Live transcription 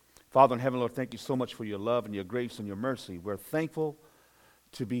Father in heaven, Lord, thank you so much for your love and your grace and your mercy. We're thankful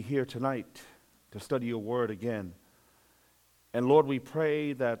to be here tonight to study your word again. And Lord, we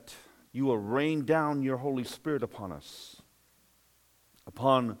pray that you will rain down your Holy Spirit upon us,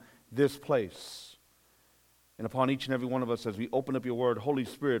 upon this place, and upon each and every one of us as we open up your word. Holy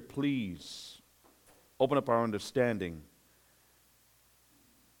Spirit, please open up our understanding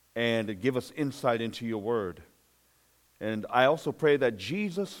and give us insight into your word. And I also pray that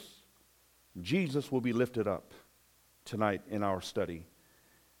Jesus will be lifted up tonight in our study.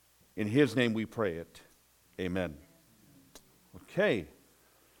 In his name we pray it. Amen. Okay.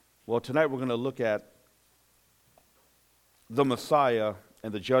 Well, tonight we're going to look at the Messiah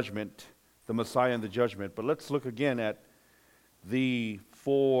and the judgment. The Messiah and the judgment. But let's look again at the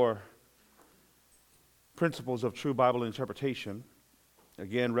 4 principles of true Bible interpretation.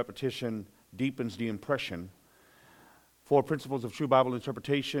 Again, repetition deepens the impression. 4 principles of true Bible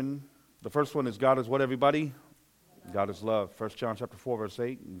interpretation. The first one is God is what, everybody? Love. God is love. 1 John chapter 4, verse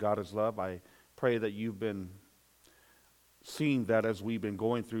 8, God is love. I pray that you've been seeing that as we've been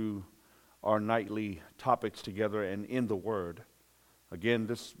going through our nightly topics together and in the Word. Again,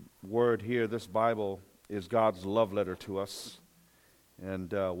 this Word here, this Bible, is God's love letter to us.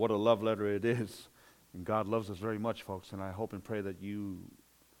 And what a love letter it is. And God loves us very much, folks, and I hope and pray that you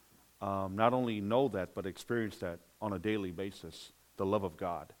not only know that, but experience that on a daily basis, the love of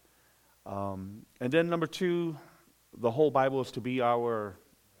God. And then number 2, the whole Bible is to be our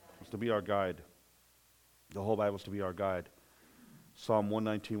guide. The whole Bible is to be our guide. Psalm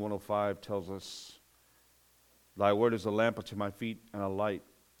 119, 105 tells us, thy word is a lamp unto my feet and a light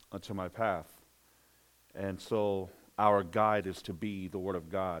unto my path. And so our guide is to be the word of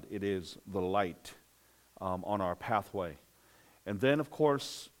God. It is the light on our pathway. And then, of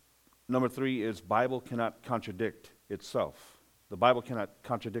course, number 3 is Bible cannot contradict itself. The Bible cannot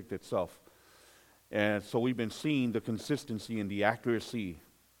contradict itself. And so we've been seeing the consistency and the accuracy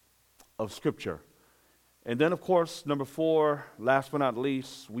of Scripture. And then, of course, number 4, last but not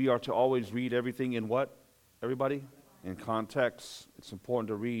least, we are to always read everything in what, everybody? In context. It's important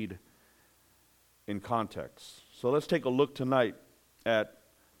to read in context. So let's take a look tonight at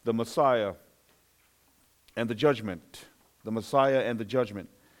the Messiah and the judgment. The Messiah and the judgment.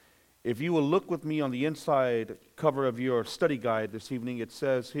 If you will look with me on the inside cover of your study guide this evening, it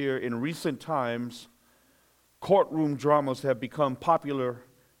says here, in recent times, courtroom dramas have become popular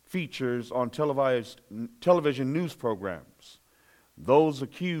features on television news programs. Those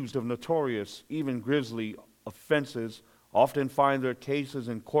accused of notorious, even grisly offenses often find their cases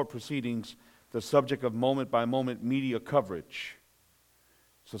and court proceedings the subject of moment-by-moment media coverage.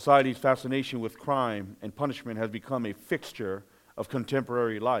 Society's fascination with crime and punishment has become a fixture of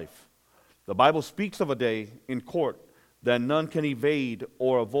contemporary life. The Bible speaks of a day in court that none can evade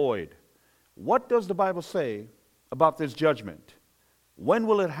or avoid. What does the Bible say about this judgment? When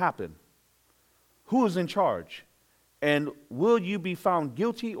will it happen? Who is in charge? And will you be found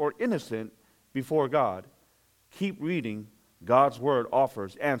guilty or innocent before God? Keep reading. God's word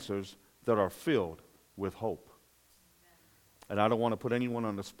offers answers that are filled with hope. And I don't want to put anyone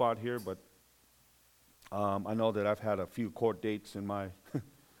on the spot here, but I know that I've had a few court dates in my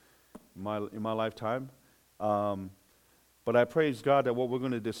in my lifetime. But I praise God that what we're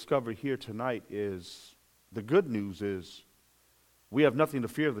going to discover here tonight is, the good news is, we have nothing to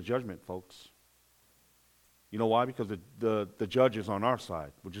fear of the judgment, folks. You know why? Because the judge is on our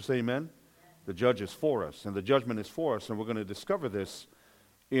side. Would you say amen? The judge is for us, and the judgment is for us, and we're going to discover this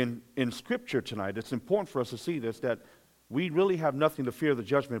in Scripture tonight. It's important for us to see this, that we really have nothing to fear of the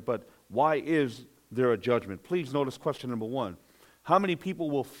judgment, but why is there a judgment? Please notice question number 1. How many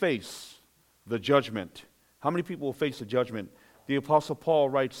people will face the judgment? How many people will face the judgment? The Apostle Paul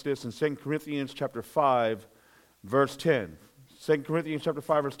writes this in 2 Corinthians chapter 5, verse 10. 2 Corinthians chapter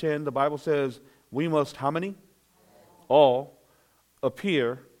 5, verse 10, the Bible says, we must, how many? All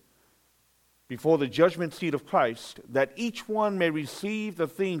appear before the judgment seat of Christ, that each one may receive the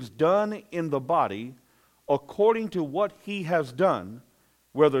things done in the body according to what he has done,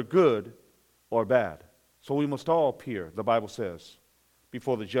 whether good or bad. So we must all appear, the Bible says,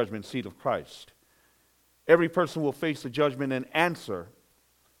 before the judgment seat of Christ. Every person will face the judgment and answer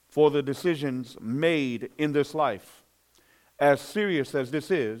for the decisions made in this life. As serious as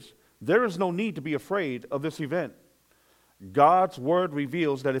this is, there is no need to be afraid of this event. God's word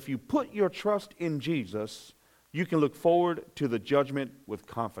reveals that if you put your trust in Jesus, you can look forward to the judgment with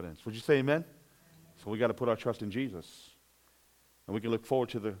confidence. Would you say amen? So we got to put our trust in Jesus. And we can look forward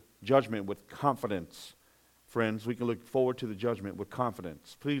to the judgment with confidence. Friends, we can look forward to the judgment with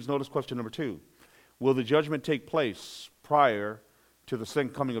confidence. Please notice question number 2. Will the judgment take place prior to the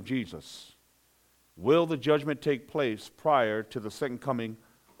second coming of Jesus? Will the judgment take place prior to the second coming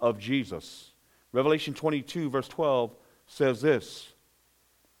of Jesus? Revelation 22, verse 12 says this,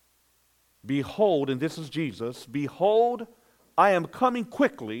 behold, and this is Jesus, behold, I am coming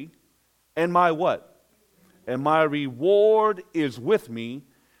quickly, and my what? And my reward is with me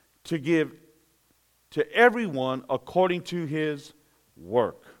to give to everyone according to his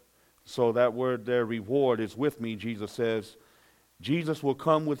work. So that word there, reward, is with me. Jesus says Jesus will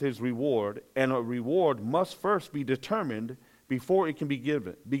come with his reward, and a reward must first be determined before it can be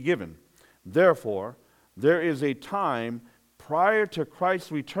given. Therefore, there is a time prior to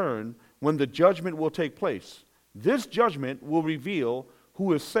Christ's return when the judgment will take place. This judgment will reveal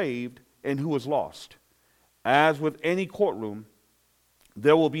who is saved and who is lost. As with any courtroom,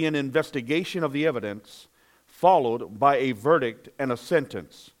 there will be an investigation of the evidence, followed by a verdict and a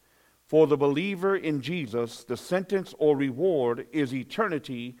sentence. For the believer in Jesus, the sentence or reward is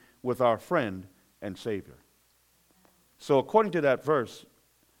eternity with our friend and Savior. So according to that verse,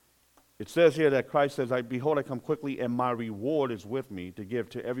 it says here that Christ says, behold, I come quickly, and my reward is with me to give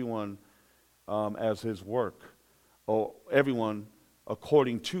to everyone as his work, or everyone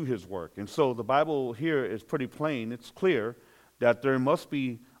according to his work. And so the Bible here is pretty plain. It's clear that there must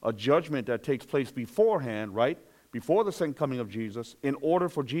be a judgment that takes place beforehand, right? Before the second coming of Jesus, in order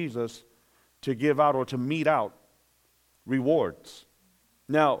for Jesus to give out or to mete out rewards.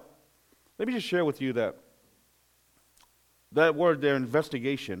 Now, let me just share with you that word there,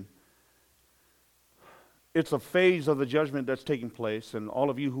 investigation, it's a phase of the judgment that's taking place, and all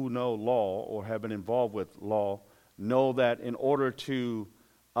of you who know law or have been involved with law know that in order to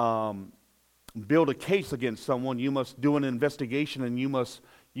build a case against someone, you must do an investigation, and you must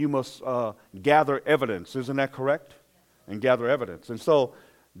gather evidence. Isn't that correct? And gather evidence. And so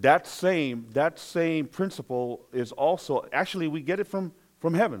that same principle is also, actually we get it from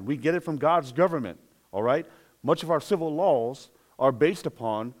heaven. We get it from God's government, all right? Much of our civil laws are based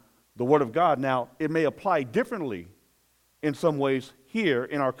upon the Word of God. Now, it may apply differently in some ways here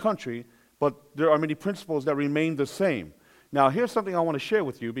in our country, but there are many principles that remain the same. Now, here's something I want to share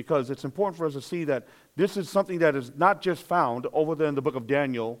with you, because it's important for us to see that this is something that is not just found over there in the book of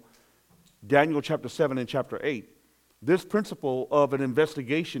Daniel chapter 7 and chapter 8. This principle of an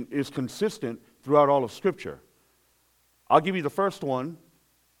investigation is consistent throughout all of Scripture. I'll give you the first one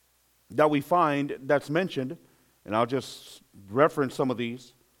that we find that's mentioned, and I'll just reference some of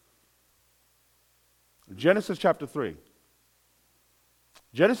these. Genesis chapter 3.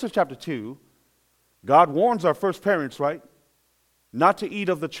 Genesis chapter 2, God warns our first parents, right? Not to eat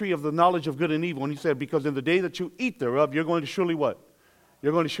of the tree of the knowledge of good and evil. And he said, because in the day that you eat thereof, you're going to surely what?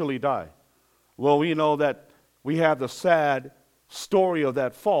 You're going to surely die. Well, we know that we have the sad story of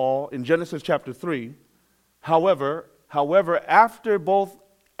that fall in Genesis chapter 3. However, after both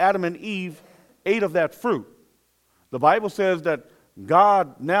Adam and Eve ate of that fruit, the Bible says that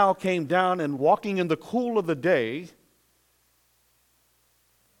God now came down, and walking in the cool of the day,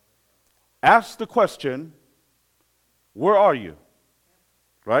 asked the question, where are you?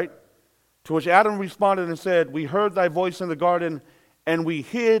 Right? To which Adam responded and said, we heard thy voice in the garden, and we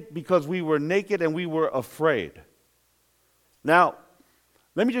hid because we were naked and we were afraid. Now,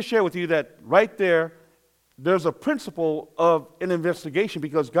 let me just share with you that right there's a principle of an investigation,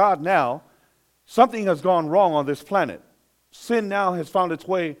 because God now, something has gone wrong on this planet. Sin now has found its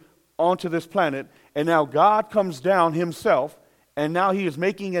way onto this planet, and now God comes down himself, and now he is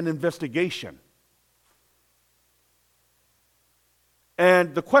making an investigation.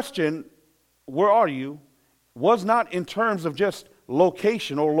 And the question, where are you, was not in terms of just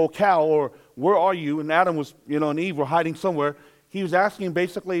location or locale, or where are you, and Adam was, and Eve were hiding somewhere. He was asking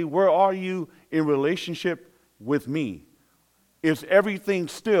basically, where are you in relationship with me? Is everything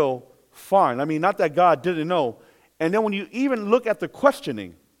still fine? I mean, not that God didn't know. And then when you even look at the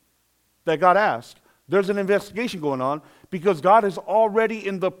questioning that God asked, there's an investigation going on, because God is already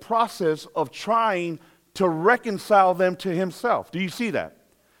in the process of trying to reconcile them to himself. Do you see that?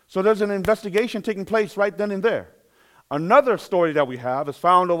 So there's an investigation taking place right then and there. Another story that we have is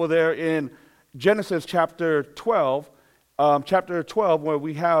found over there in Genesis chapter 12, where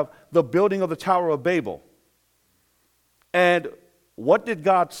we have the building of the Tower of Babel. And what did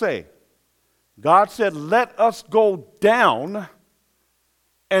God say? God said, let us go down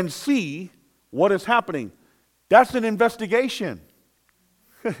and see what is happening. That's an investigation.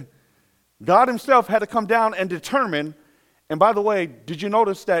 God himself had to come down and determine. And by the way, did you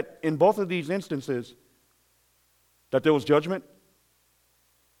notice that in both of these instances that there was judgment?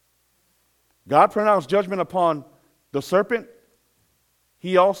 God pronounced judgment upon the serpent.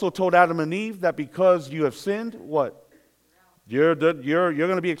 He also told Adam and Eve that because you have sinned, what? You're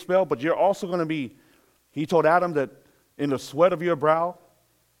going to be expelled, but you're also going to be, he told Adam that in the sweat of your brow,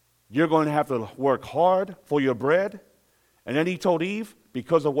 you're going to have to work hard for your bread. And then he told Eve,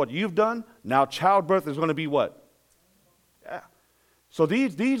 because of what you've done, now childbirth is going to be what? Yeah. So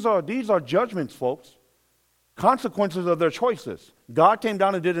these are judgments, folks. Consequences of their choices. God came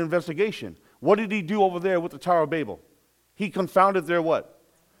down and did an investigation. What did he do over there with the Tower of Babel? He confounded their what?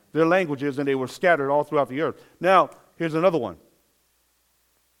 Their languages, and they were scattered all throughout the earth. Now, here's another one.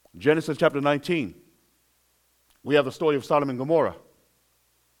 Genesis chapter 19. We have the story of Sodom and Gomorrah.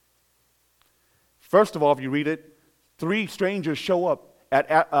 First of all, if you read it, 3 strangers show up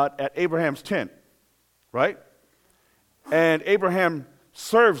at Abraham's tent, right? And Abraham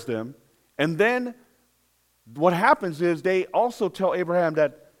serves them. And then what happens is they also tell Abraham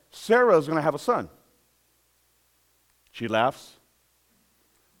that Sarah is going to have a son. She laughs,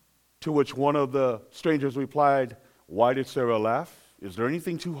 to which one of the strangers replied, "Why did Sarah laugh? Is there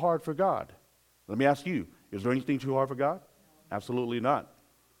anything too hard for God?" Let me ask you, is there anything too hard for God? No. Absolutely not.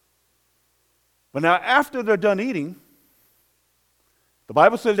 But now after they're done eating, the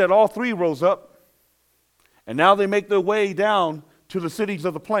Bible says that all 3 rose up, and now they make their way down to the cities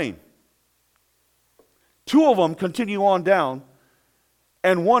of the plain. 2 of them continue on down,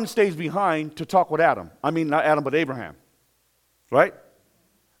 and one stays behind to talk with Adam. I mean, not Adam, but Abraham. Right?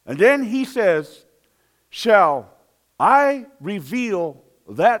 And then he says, "Shall I reveal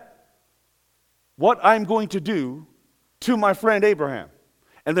that what I'm going to do to my friend Abraham?"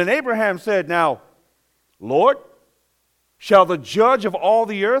 And then Abraham said, "Now, Lord, shall the judge of all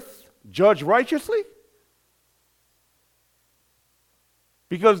the earth judge righteously?"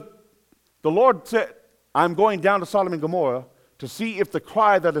 Because the Lord said, "I'm going down to Sodom and Gomorrah to see if the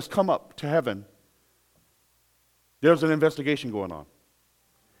cry that has come up to heaven, there's an investigation going on."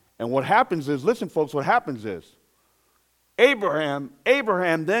 And what happens is, listen folks, what happens is, Abraham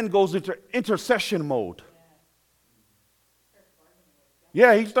then goes into intercession mode.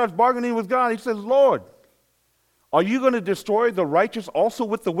 Yeah, he starts bargaining with God. He says, "Lord, are you going to destroy the righteous also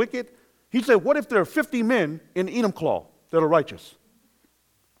with the wicked?" He said, "What if there are 50 men in Enumclaw that are righteous?"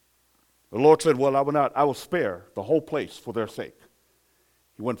 The Lord said, "Well, I will spare the whole place for their sake."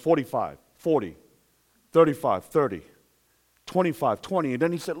 He went 45, 40, 35, 30, 25, 20. And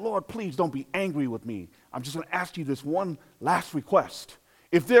then he said, "Lord, please don't be angry with me. I'm just going to ask you this one last request.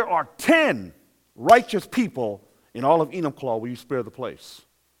 If there are 10 righteous people in all of Enumclaw, will you spare the place?"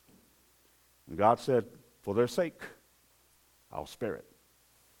 And God said, "For their sake, I'll spare it."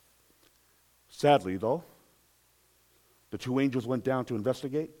 Sadly, though, the 2 angels went down to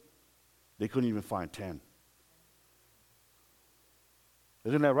investigate. They couldn't even find 10.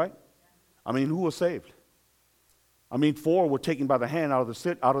 Isn't that right? I mean, who was saved? I mean, 4 were taken by the hand out of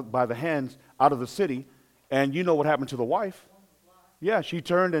the city, and you know what happened to the wife? Yeah, she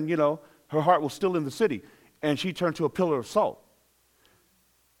turned, and her heart was still in the city, and she turned to a pillar of salt.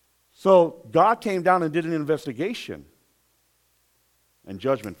 So God came down and did an investigation, and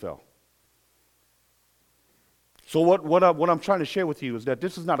judgment fell. So what I'm trying to share with you is that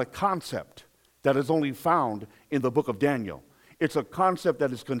this is not a concept that is only found in the book of Daniel. It's a concept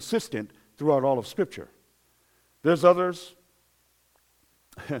that is consistent throughout all of Scripture. There's others,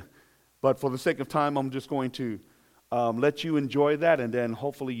 but for the sake of time, I'm just going to let you enjoy that, and then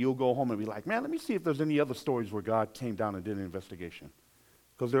hopefully you'll go home and be like, "Man, let me see if there's any other stories where God came down and did an investigation."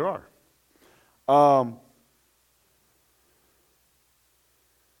 Because there are.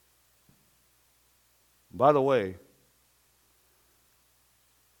 By the way,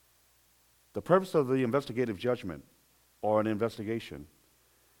 the purpose of the investigative judgment or an investigation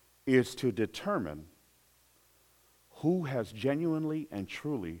is to determine who has genuinely and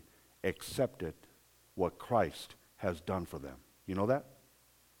truly accepted what Christ has done for them. You know that?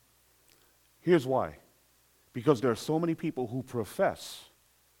 Here's why. Because there are so many people who profess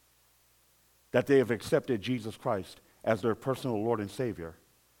that they have accepted Jesus Christ as their personal Lord and Savior,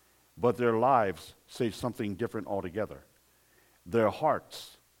 but their lives say something different altogether. Their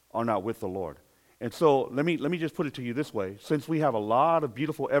hearts are not with the Lord. And so let me just put it to you this way. Since we have a lot of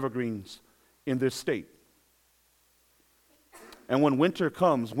beautiful evergreens in this state, and when winter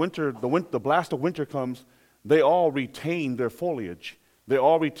comes, the blast of winter comes, they all retain their foliage. They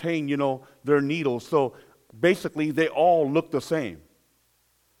all retain, their needles. So basically, they all look the same.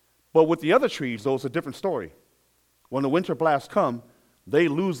 But with the other trees, though, it's a different story. When the winter blasts come, they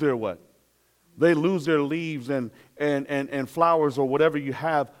lose their what? They lose their leaves and flowers or whatever you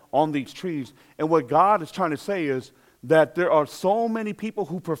have on these trees. And what God is trying to say is that there are so many people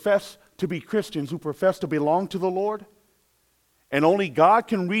who profess to be Christians, who profess to belong to the Lord, and only God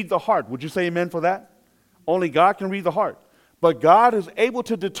can read the heart. Would you say amen for that? Only God can read the heart. But God is able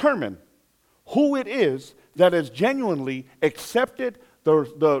to determine who it is that has genuinely accepted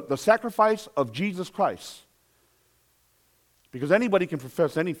the sacrifice of Jesus Christ. Because anybody can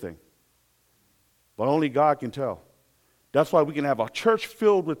profess anything, but only God can tell. That's why we can have a church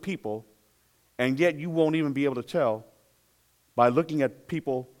filled with people, and yet you won't even be able to tell by looking at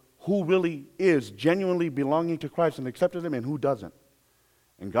people who really is genuinely belonging to Christ and accepted him and who doesn't.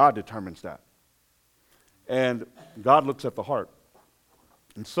 And God determines that. And God looks at the heart.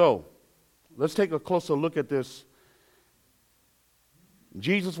 And so, let's take a closer look at this.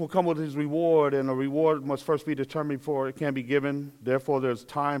 Jesus will come with his reward, and a reward must first be determined before it can be given. Therefore, there's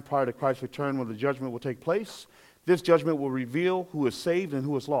time prior to Christ's return when the judgment will take place. This judgment will reveal who is saved and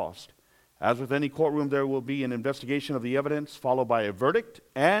who is lost. As with any courtroom, there will be an investigation of the evidence, followed by a verdict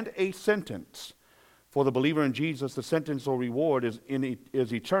and a sentence. For the believer in Jesus, the sentence or reward is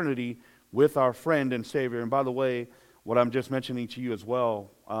eternity with our friend and Savior. And by the way, what I'm just mentioning to you as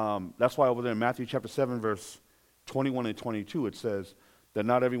well, that's why over there in Matthew chapter 7, verse 21 and 22, it says that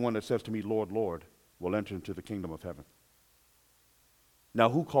not everyone that says to me, Lord, Lord, will enter into the kingdom of heaven. Now,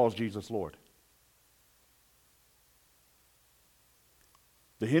 who calls Jesus Lord?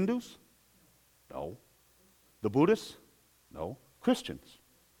 The Hindus? No. The Buddhists? No. Christians.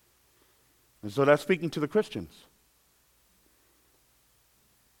 And so that's speaking to the Christians.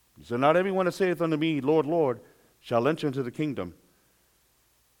 He said, not everyone that saith unto me, Lord, Lord, shall enter into the kingdom.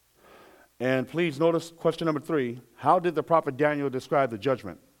 And please notice question number 3. How did the prophet Daniel describe the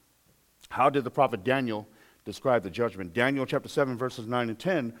judgment? How did the prophet Daniel describe the judgment? Daniel chapter 7, verses 9 and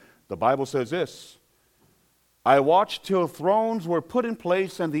 10, the Bible says this: I watched till thrones were put in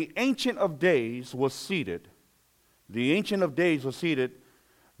place, and the Ancient of Days was seated. The Ancient of Days was seated.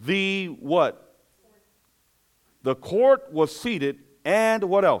 The what? The court was seated, and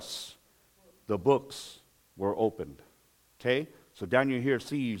what else? The books were opened. Okay? So Daniel here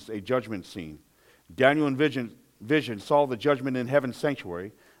sees a judgment scene. Daniel in vision saw the judgment in heaven's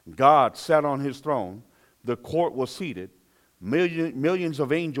sanctuary. God sat on his throne. The court was seated. Millions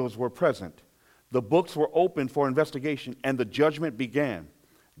of angels were present. The books were opened for investigation, and the judgment began.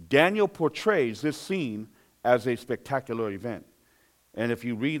 Daniel portrays this scene as a spectacular event. And if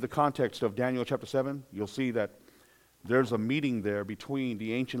you read the context of Daniel chapter 7, you'll see that there's a meeting there between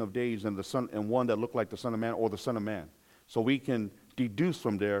the Ancient of Days and the Son, and one that looked like the Son of Man or the Son of Man. So we can deduce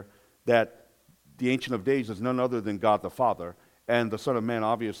from there that the Ancient of Days is none other than God the Father, and the Son of Man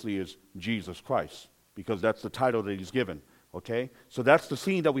obviously is Jesus Christ, because that's the title that he's given. Okay? So that's the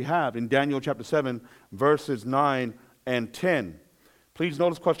scene that we have in Daniel chapter 7, verses 9 and 10. Please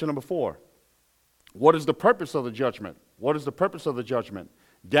notice question number 4. What is the purpose of the judgment? What is the purpose of the judgment?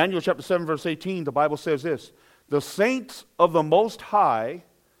 Daniel chapter 7, verse 18, the Bible says this: the saints of the Most High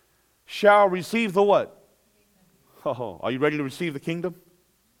shall receive the what? Oh, are you ready to receive the kingdom?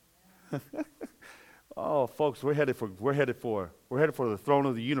 Oh, folks, we're headed for the throne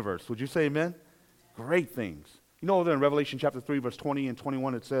of the universe. Would you say amen? Great things. You know, there in Revelation chapter 3, verse 20 and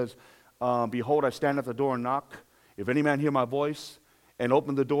 21, it says, behold, I stand at the door and knock. If any man hear my voice and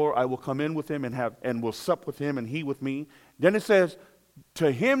open the door, I will come in with him and will sup with him and he with me. Then it says,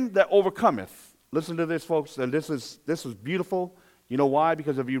 to him that overcometh. Listen to this, folks, and this is beautiful. You know why?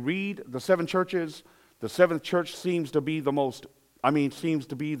 Because if you read the 7 churches, the 7th church seems to be the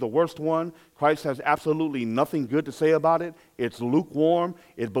worst one. Christ has absolutely nothing good to say about it. It's lukewarm.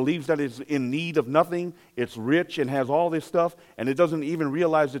 It believes that it's in need of nothing. It's rich and has all this stuff, and it doesn't even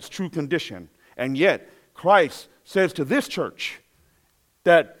realize its true condition. And yet, Christ says to this church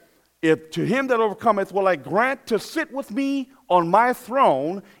that if to him that overcometh will I grant to sit with me on my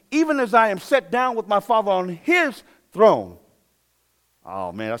throne, even as I am set down with my Father on his throne.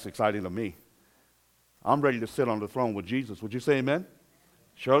 Oh, man, that's exciting to me. I'm ready to sit on the throne with Jesus. Would you say amen?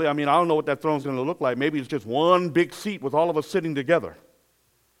 Shirley, I don't know what that throne's going to look like. Maybe it's just one big seat with all of us sitting together.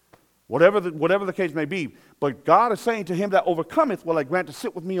 Whatever the case may be. But God is saying to him that overcometh will I grant to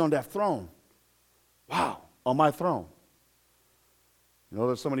sit with me on that throne. Wow, on my throne. You know,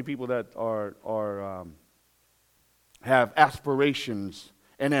 there's so many people that have aspirations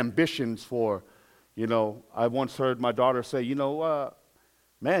and ambitions for, I once heard my daughter say,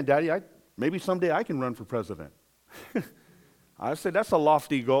 man, Daddy, maybe someday I can run for president. I said, that's a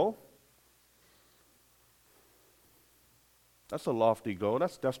lofty goal. That's a lofty goal.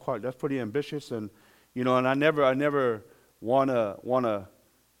 That's pretty ambitious, and and I never want to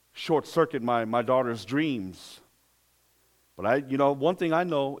short circuit my daughter's dreams. But one thing I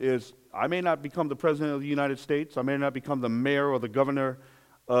know is I may not become the president of the United States. I may not become the mayor or the governor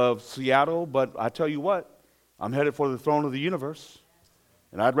of Seattle, but I tell you what, I'm headed for the throne of the universe.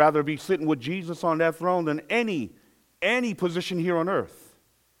 And I'd rather be sitting with Jesus on that throne than any any position here on earth.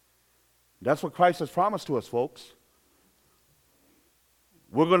 That's what Christ has promised to us, folks.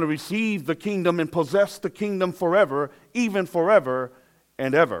 We're going to receive the kingdom and possess the kingdom forever, even forever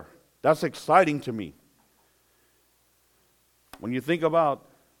and ever. That's exciting to me. When you think about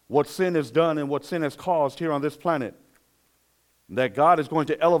what sin has done and what sin has caused here on this planet, that God is going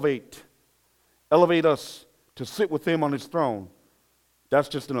to elevate us to sit with him on his throne. That's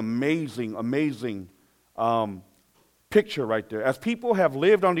just an amazing, amazing picture right there. As people have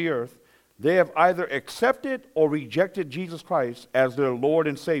lived on the earth, they have either accepted or rejected Jesus Christ as their Lord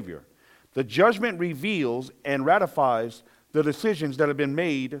and Savior. The judgment reveals and ratifies the decisions that have been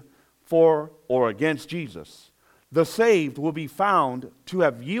made for or against Jesus. The saved will be found to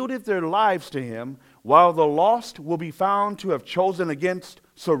have yielded their lives to him, while the lost will be found to have chosen against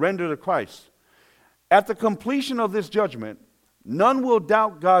surrender to Christ. At the completion of this judgment, none will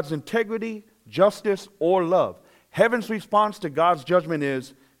doubt God's integrity, justice, or love. Heaven's response to God's judgment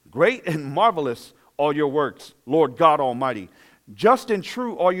is, "Great and marvelous are your works, Lord God Almighty. Just and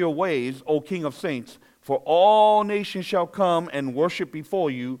true are your ways, O King of saints. For all nations shall come and worship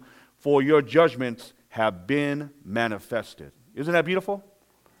before you, for your judgments have been manifested." Isn't that beautiful?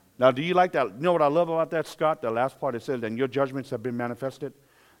 Now, do you like that? You know what I love about that, Scott? The last part, it says, "And your judgments have been manifested."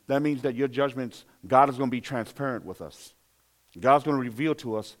 That means that your judgments, God is going to be transparent with us. God's going to reveal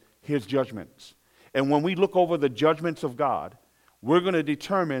to us his judgments. And when we look over the judgments of God, we're going to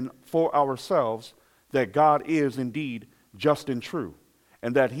determine for ourselves that God is indeed just and true,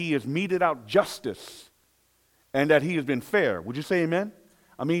 and that he has meted out justice, and that he has been fair. Would you say amen?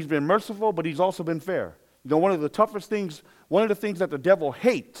 I mean, he's been merciful, but he's also been fair. You know, one of the things that the devil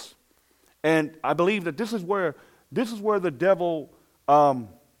hates, and I believe that this is where the devil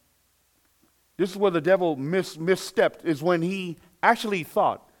misstepped, is when he actually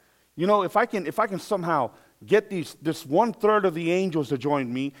thought, you know, if I can somehow get this 1/3 of the angels to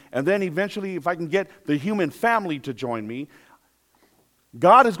join me, and then eventually if I can get the human family to join me,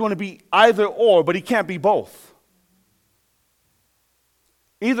 God is going to be either or, but he can't be both.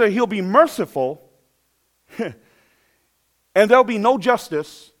 Either he'll be merciful and there'll be no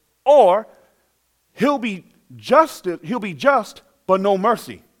justice, or he'll be just but no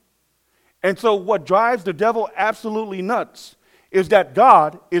mercy. And so what drives the devil absolutely nuts is that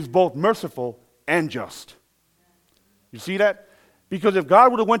God is both merciful and just. You see that? Because if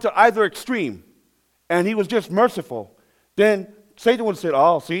God would have went to either extreme and he was just merciful, then Satan would have said,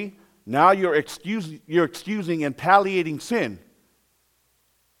 "Oh, see, now you're excusing and palliating sin."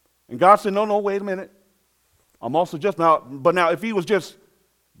 And God said, no, wait a minute. I'm also just now. But now if he was just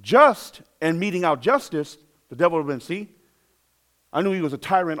and meting out justice, the devil would have been, "See, I knew he was a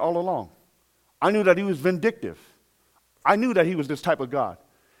tyrant all along. I knew that he was vindictive. I knew that he was this type of God."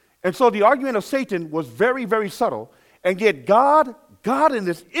 And so the argument of Satan was very, very subtle. And yet God in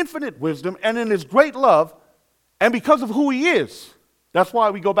his infinite wisdom and in his great love, and because of who he is, that's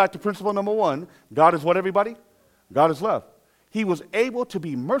why we go back to principle number 1. God is what, everybody? God is love. He was able to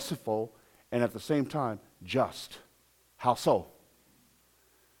be merciful and at the same time just. How so?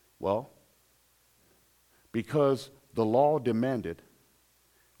 Well, because the law demanded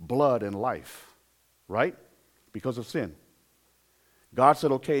blood and life, right? Because of sin. God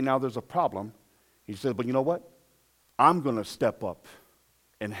said, okay, now there's a problem. He said, but you know what? I'm going to step up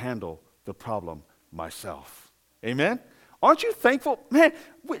and handle the problem myself. Amen? Aren't you thankful? Man,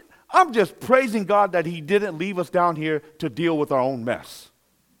 I'm just praising God that he didn't leave us down here to deal with our own mess.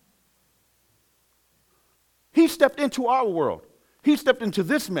 He stepped into our world. He stepped into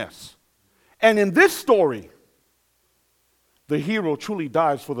this mess. And in this story, the hero truly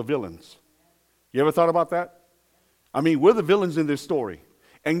dies for the villains. You ever thought about that? I mean, we're the villains in this story.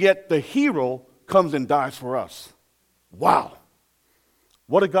 And yet the hero comes and dies for us. Wow.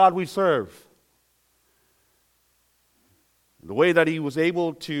 What a God we serve. The way that he was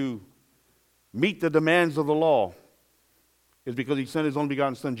able to meet the demands of the law is because he sent his only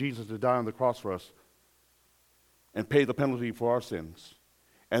begotten son, Jesus, to die on the cross for us and pay the penalty for our sins.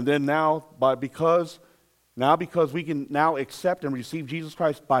 And then because we can now accept and receive Jesus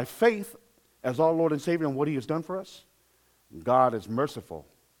Christ by faith as our Lord and Savior and what he has done for us, God is merciful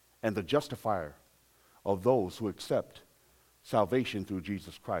and the justifier of those who accept salvation through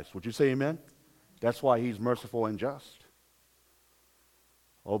Jesus Christ. Would you say amen? That's why he's merciful and just.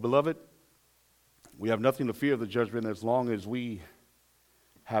 Oh, beloved, we have nothing to fear of the judgment as long as we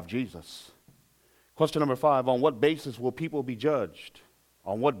have Jesus. Question number 5, on what basis will people be judged?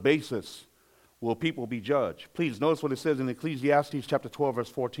 On what basis will people be judged? Please notice what it says in Ecclesiastes chapter 12, verse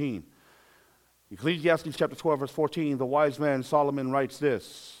 14. Ecclesiastes chapter 12, verse 14, the wise man Solomon writes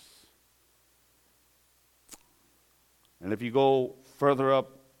this. And if you go further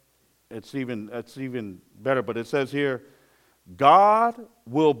up, it's even better. But it says here, God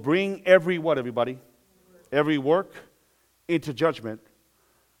will bring every what, everybody? Every work into judgment,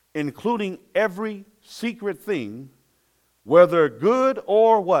 including every secret thing, whether good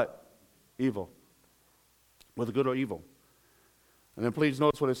or what? Evil. Whether good or evil. And then please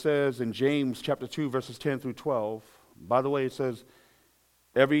notice what it says in James chapter 2, verses 10 through 12. By the way, it says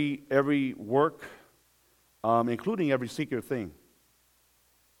every work, including every secret thing,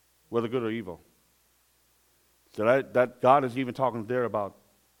 whether good or evil. So that God is even talking there about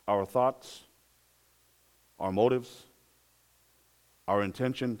our thoughts, our motives, our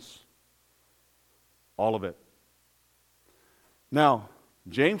intentions, all of it. Now,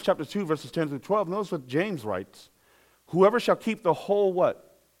 James chapter 2, verses 10 through 12, notice what James writes. Whoever shall keep the whole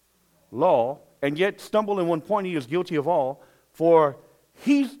what? Law, and yet stumble in one point, he is guilty of all. For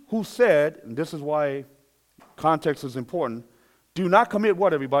he who said, and this is why context is important, do not commit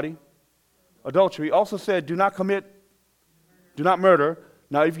what, everybody? Adultery. Also said, do not murder.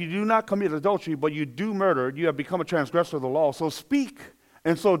 Now, if you do not commit adultery, but you do murder, you have become a transgressor of the law. So speak,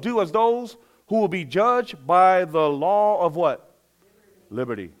 and so do as those who will be judged by the law of what?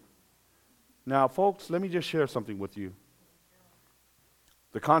 Liberty. Now, folks, let me just share something with you.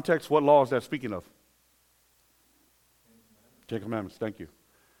 The context, what law is that speaking of? Ten Commandments, thank you.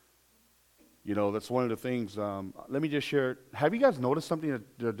 You know, that's one of the things. Let me just share. Have you guys noticed something?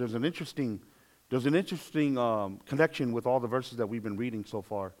 That there's an interesting connection with all the verses that we've been reading so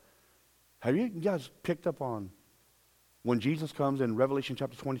far. Have you guys picked up on when Jesus comes in Revelation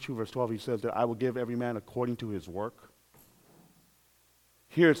chapter 22, verse 12, he says that I will give every man according to his work.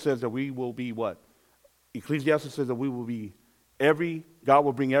 Here it says that we will be what? Ecclesiastes says that we will be God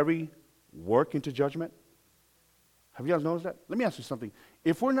will bring every work into judgment. Have you guys noticed that? Let me ask you something.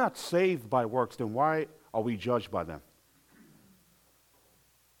 If we're not saved by works, then why are we judged by them?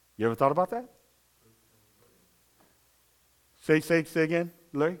 You ever thought about that? Say again,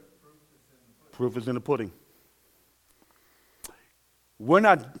 Larry? Proof is in the pudding. We're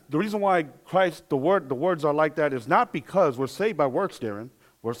not, the reason why Christ, the words are like that is not because we're saved by works, Darren.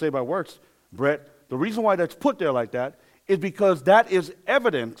 We're saved by works, Brett. The reason why that's put there like that is because that is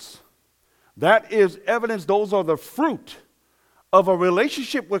evidence. That is evidence, those are the fruit of a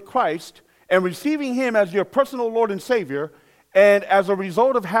relationship with Christ and receiving him as your personal Lord and Savior. And as a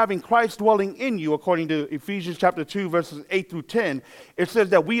result of having Christ dwelling in you, according to Ephesians chapter 2, verses 8 through 10, it says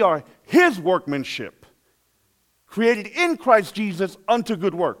that we are his workmanship, created in Christ Jesus unto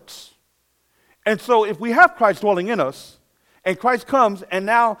good works. And so if we have Christ dwelling in us, and Christ comes, and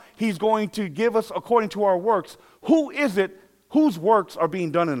now he's going to give us according to our works, who is it whose works are being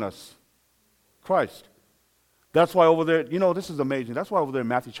done in us? Christ. That's why over there, you know, this is amazing. That's why over there in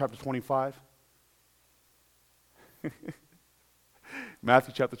Matthew chapter 25,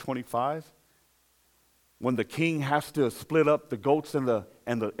 Matthew chapter 25, when the king has to split up the goats and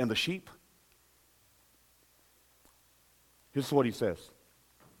the sheep, here's what he says.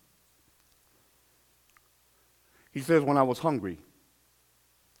 He says, when I was hungry,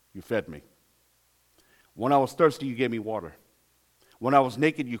 you fed me. When I was thirsty, you gave me water. When I was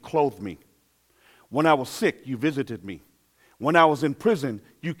naked, you clothed me. When I was sick, you visited me. When I was in prison,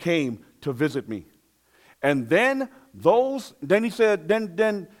 you came to visit me. And then he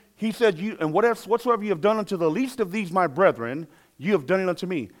said, you, and whatsoever you have done unto the least of these my brethren, you have done it unto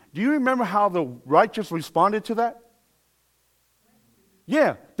me. Do you remember how the righteous responded to that?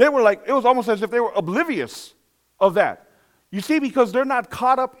 Yeah, they were like, it was almost as if they were oblivious of that. You see, because they're not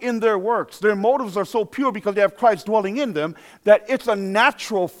caught up in their works. Their motives are so pure because they have Christ dwelling in them that it's a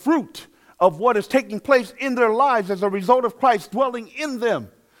natural fruit of what is taking place in their lives as a result of Christ dwelling in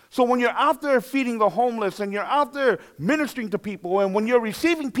them. So when you're out there feeding the homeless and you're out there ministering to people and when you're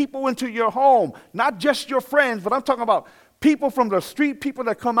receiving people into your home, not just your friends, but I'm talking about people from the street, people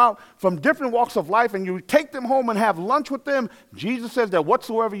that come out from different walks of life, and you take them home and have lunch with them, Jesus says that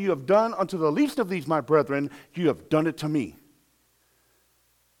whatsoever you have done unto the least of these, my brethren, you have done it to me.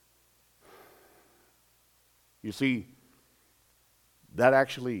 You see, that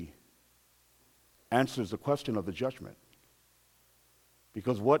actually answers the question of the judgment.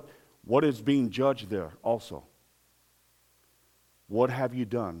 Because what is being judged there also? What have you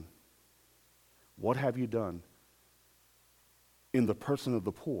done? What have you done in the person of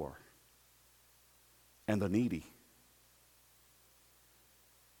the poor and the needy?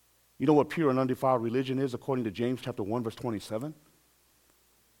 You know what pure and undefiled religion is according to James chapter 1, verse 27?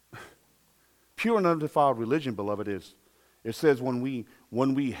 Pure and undefiled religion, beloved, is, it says when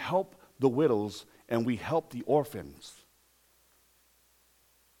we help the widows and we help the orphans.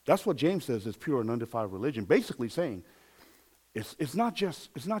 That's what James says is pure and undefiled religion. Basically saying It's not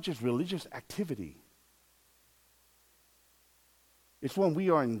just religious activity. It's when we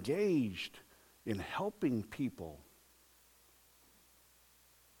are engaged in helping people.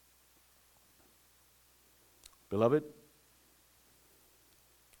 Beloved,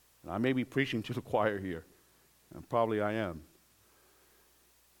 and I may be preaching to the choir here, and probably I am.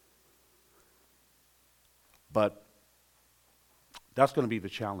 But that's going to be the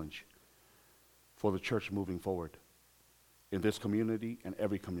challenge for the church moving forward in this community and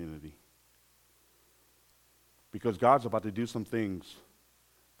every community. Because God's about to do some things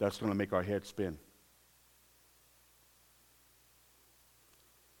that's going to make our heads spin.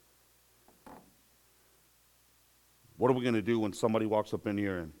 What are we going to do when somebody walks up in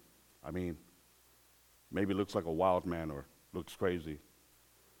here and, maybe looks like a wild man or looks crazy,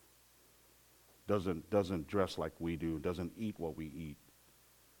 doesn't dress like we do, doesn't eat what we eat?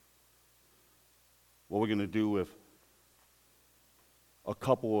 What are we going to do if a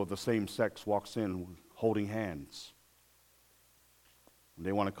couple of the same sex walks in holding hands?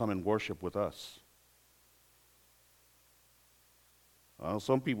 They want to come and worship with us. Well,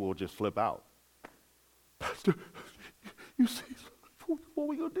 some people will just flip out. Pastor, you see, what are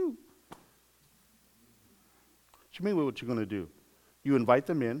we going to do? What you mean what you're going to do? You invite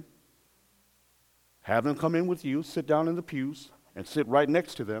them in, have them come in with you, sit down in the pews, and sit right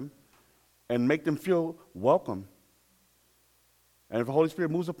next to them, and make them feel welcome. And if the Holy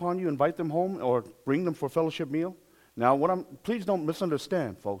Spirit moves upon you, invite them home or bring them for a fellowship meal. Now, please don't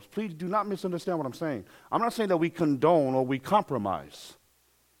misunderstand, folks. Please do not misunderstand what I'm saying. I'm not saying that we condone or we compromise.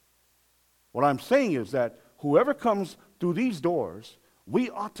 What I'm saying is that whoever comes through these doors, we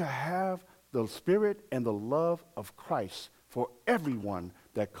ought to have the spirit and the love of Christ for everyone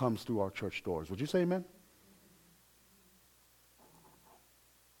that comes through our church doors. Would you say amen?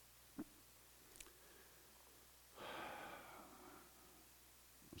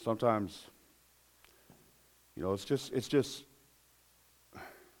 Sometimes, it's just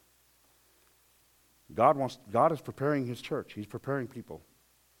God is preparing his church. He's preparing people.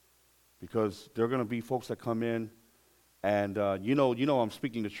 Because there are going to be folks that come in and I'm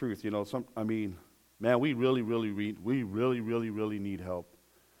speaking the truth. Man, we really need help.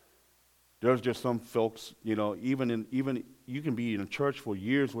 There's just some folks, even you can be in a church for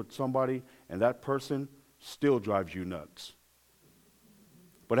years with somebody and that person still drives you nuts.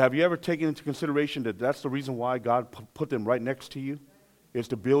 But have you ever taken into consideration that that's the reason why God put them right next to you, is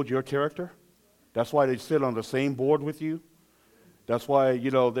to build your character? That's why they sit on the same board with you. That's why,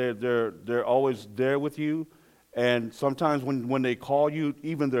 they're always there with you. And sometimes when they call you,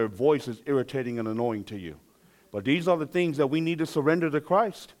 even their voice is irritating and annoying to you. But these are the things that we need to surrender to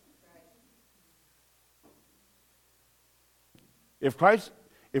Christ. If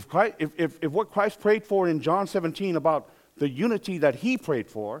what Christ prayed for in John 17 about the unity that he prayed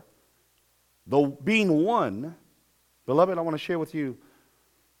for, though being one, beloved, I want to share with you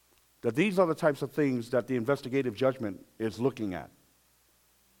that these are the types of things that the investigative judgment is looking at.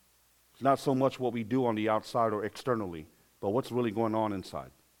 It's not so much what we do on the outside or externally, but what's really going on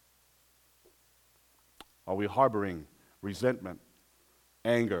inside. Are we harboring resentment,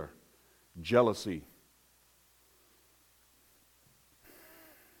 anger, jealousy?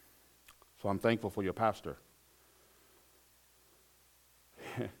 So I'm thankful for your pastor.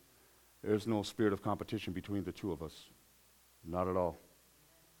 There's no spirit of competition between the two of us. Not at all.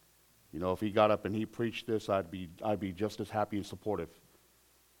 If he got up and he preached this, I'd be just as happy and supportive.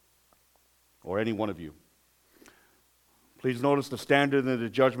 Or any one of you. Please notice the standard in the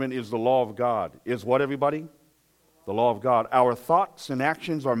judgment is the law of God. Is what, everybody? The law of God. Our thoughts and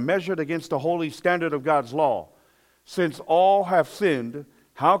actions are measured against the holy standard of God's law. Since all have sinned,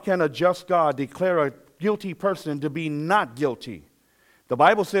 how can a just God declare a guilty person to be not guilty? The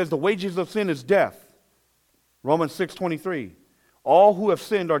Bible says the wages of sin is death. Romans 6:23. All who have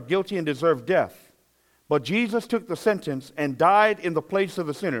sinned are guilty and deserve death. But Jesus took the sentence and died in the place of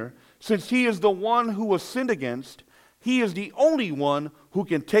the sinner. Since he is the one who was sinned against, he is the only one who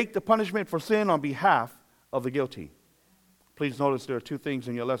can take the punishment for sin on behalf of the guilty. Please notice there are two things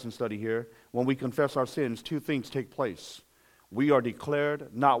in your lesson study here. When we confess our sins, two things take place. We are declared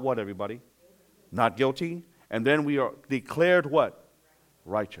not what, everybody? Not guilty. And then we are declared what?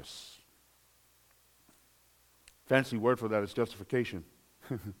 Righteous. Fancy word for that is justification.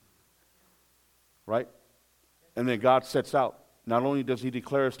 Right? And then God sets out. Not only does he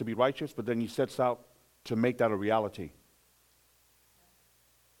declare us to be righteous, but then he sets out to make that a reality.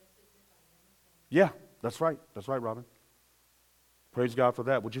 Yeah, that's right. That's right, Robin. Praise God for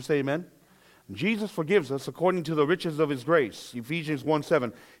that. Would you say amen? Jesus forgives us according to the riches of his grace. Ephesians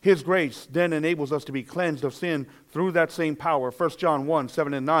 1:7. His grace then enables us to be cleansed of sin through that same power. 1 John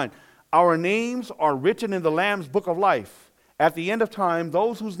 1:7 and 9. Our names are written in the Lamb's book of life. At the end of time,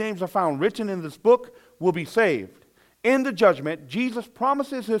 those whose names are found written in this book will be saved. In the judgment, Jesus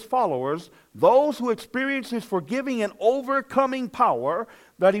promises his followers, those who experience his forgiving and overcoming power,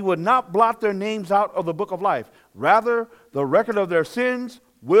 that he would not blot their names out of the book of life. Rather, the record of their sins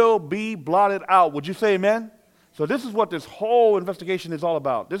will be blotted out. Would you say amen? So this is what this whole investigation is all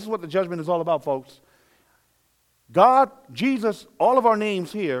about. This is what the judgment is all about, folks. God, Jesus, all of our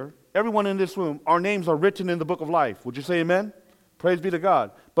names here, everyone in this room, our names are written in the book of life. Would you say amen? Praise be to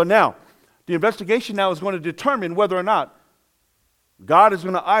God. But now, the investigation now is going to determine whether or not God is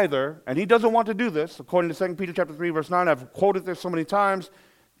going to either, and he doesn't want to do this, according to 2 Peter chapter 3, verse 9, I've quoted this so many times,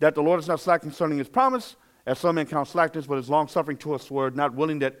 that the Lord is not slack concerning his promise, as some men count slackness, but is long-suffering to us word, not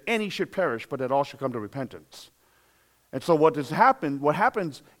willing that any should perish, but that all should come to repentance. And so what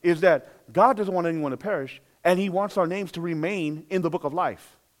happens is that God doesn't want anyone to perish, and he wants our names to remain in the book of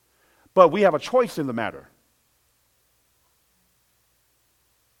life. But we have a choice in the matter.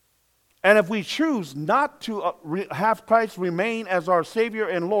 And if we choose not to have Christ remain as our Savior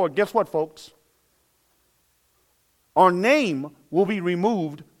and Lord, guess what, folks? Our name will be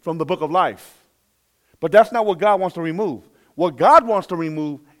removed from the book of life. But that's not what God wants to remove. What God wants to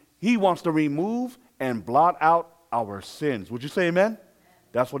remove, he wants to remove and blot out our sins. Would you say amen?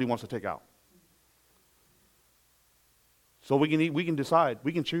 That's what he wants to take out. So we can decide,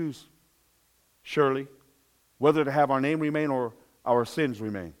 we can choose, surely, whether to have our name remain or our sins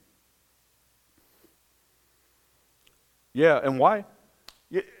remain. Yeah, and why?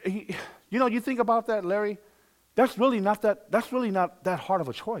 You think about that, Larry. That's really not that hard of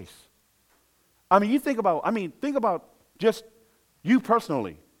a choice. Think about just you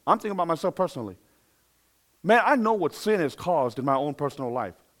personally. I'm thinking about myself personally. Man, I know what sin has caused in my own personal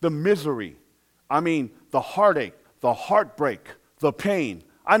life. The misery. The heartache, the heartbreak, the pain.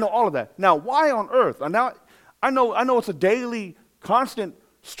 I know all of that. Now, why on earth? Now, I know it's a daily, constant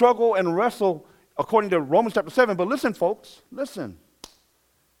struggle and wrestle according to Romans chapter 7. But listen, folks, listen.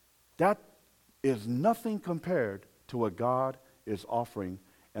 That is nothing compared to what God is offering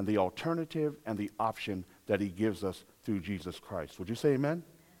and the alternative and the option that he gives us through Jesus Christ. Would you say amen?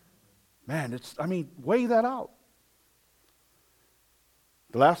 Man, weigh that out.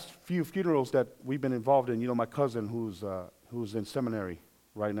 The last few funerals that we've been involved in, my cousin who's in seminary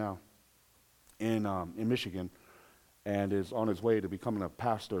right now in Michigan and is on his way to becoming a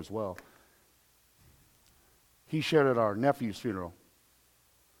pastor as well. He shared at our nephew's funeral.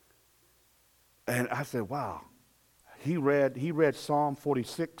 And I said, wow. He read Psalm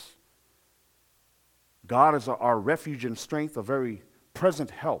 46. God is our refuge and strength, a very present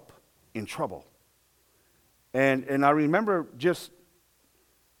help in trouble. And I remember just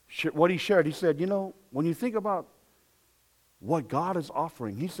what he shared. He said, when you think about what God is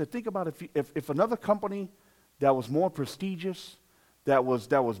offering, he said, think about if another company that was more prestigious, that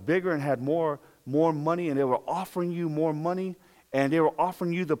was bigger and had more money, and they were offering you more money, and they were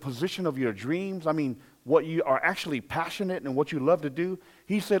offering you the position of your dreams, what you are actually passionate and what you love to do,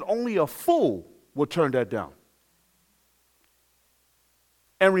 he said only a fool would turn that down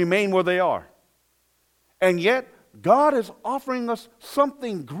and remain where they are. And yet, God is offering us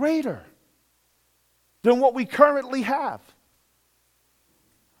something greater than what we currently have.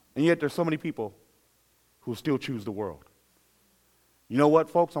 And yet there's so many people who still choose the world. You know what,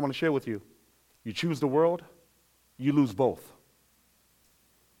 folks? I want to share with you. You choose the world, you lose both.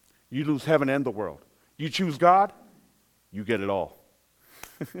 You lose heaven and the world. You choose God, you get it all.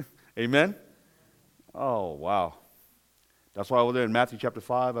 Amen? Oh, wow. That's why over there in Matthew chapter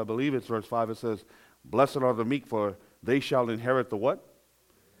 5, I believe it's verse 5, it says, blessed are the meek, for they shall inherit the what?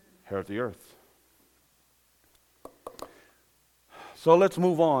 Inherit the earth. So let's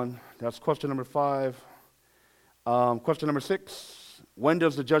move on. That's question number 5. Question number 6, when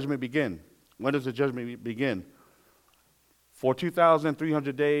does the judgment begin? When does the judgment begin? For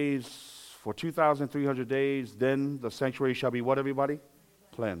 2,300 days, then the sanctuary shall be what, everybody?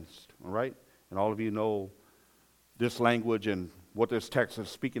 Cleansed, all right? And all of you know this language and what this text is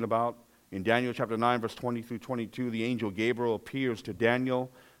speaking about. In Daniel chapter 9, verse 20 through 22, the angel Gabriel appears to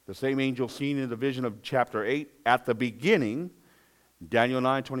Daniel, the same angel seen in the vision of chapter 8. At the beginning, Daniel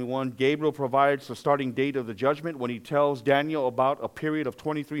 9:21, Gabriel provides the starting date of the judgment when he tells Daniel about a period of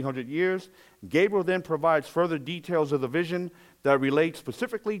 2,300 years. Gabriel then provides further details of the vision that relate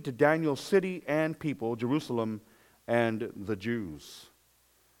specifically to Daniel's city and people, Jerusalem and the Jews.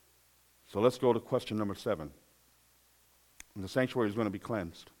 So let's go to question number 7. The sanctuary is going to be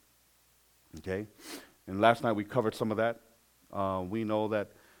cleansed. Okay? And last night we covered some of that. We know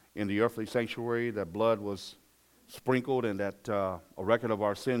that in the earthly sanctuary that blood was sprinkled and that a record of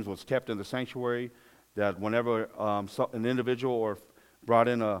our sins was kept in the sanctuary, that whenever an individual or brought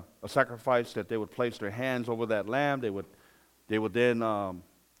in a sacrifice, that they would place their hands over that lamb. They would then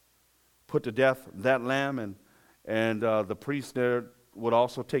put to death that lamb, and the priest there would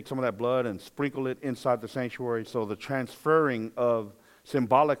also take some of that blood and sprinkle it inside the sanctuary. So the transferring of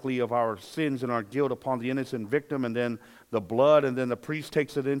symbolically of our sins and our guilt upon the innocent victim, and then the blood, and then the priest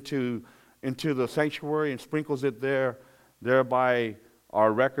takes it into the sanctuary and sprinkles it there. Thereby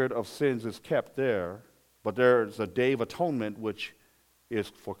our record of sins is kept there. But there's a day of atonement which is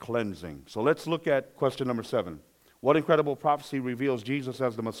for cleansing. So let's look at question number 7. What incredible prophecy reveals Jesus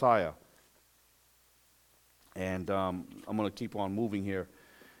as the Messiah? And I'm going to keep on moving here.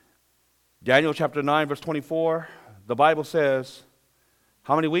 Daniel chapter 9, verse 24, the Bible says,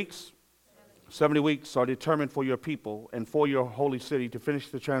 how many weeks? 70 weeks are determined for your people and for your holy city to finish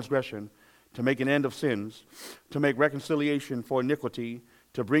the transgression, to make an end of sins, to make reconciliation for iniquity,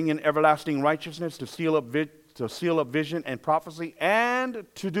 to bring in everlasting righteousness, to seal up vision and prophecy, and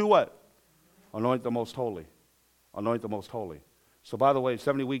to do what? Anoint the most holy. Anoint the most holy. So by the way,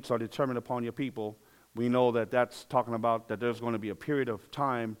 70 weeks are determined upon your people. We know that that's talking about that there's going to be a period of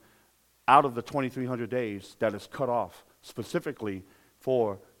time out of the 2,300 days that is cut off specifically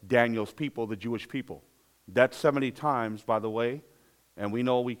for Daniel's people, the Jewish people. That's 70 times, by the way. And we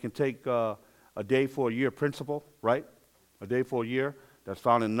know we can take a day for a year principle, right? A day for a year. That's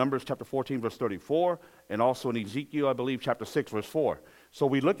found in Numbers chapter 14, verse 34, and also in Ezekiel, I believe, chapter 6, verse 4. So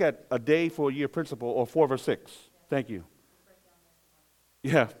we look at a day for a year principle, or 4, verse 6. Thank you.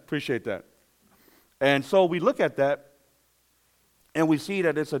 Yeah, appreciate that. And so we look at that, and we see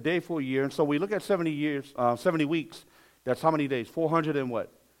that it's a day for a year. And so we look at 70 weeks. That's how many days? 400 and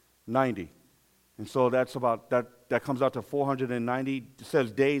what? 90. And so that's about, that comes out to 490. It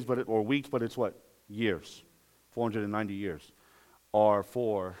says days or weeks, but it's what? Years. 490 years are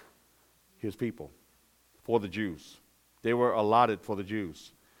for his people, for the Jews. They were allotted for the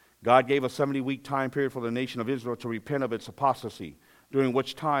Jews. God gave a 70-week time period for the nation of Israel to repent of its apostasy, during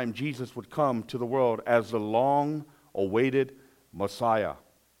which time Jesus would come to the world as the long-awaited Messiah.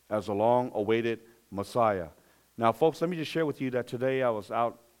 As the long-awaited Messiah. Now, folks, let me just share with you that today I was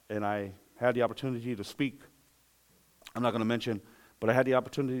out and I had the opportunity to speak. I'm not going to mention, but I had the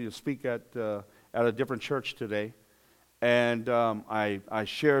opportunity to speak at a different church today. And I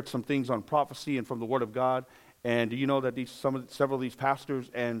shared some things on prophecy and from the Word of God. And do you know that several of these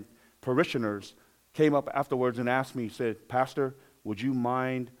pastors and parishioners came up afterwards and asked me, said, Pastor, would you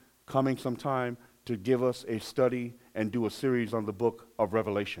mind coming sometime to give us a study and do a series on the book of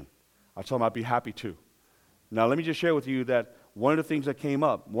Revelation? I told them I'd be happy to. Now, let me just share with you that one of the things that came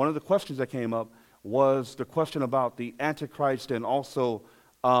up, one of the questions that came up was the question about the Antichrist, and also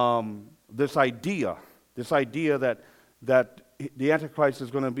this idea that the Antichrist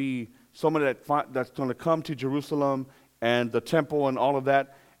is going to be someone that's going to come to Jerusalem and the temple and all of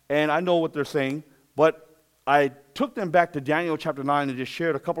that. And I know what they're saying, but I took them back to Daniel chapter 9 and just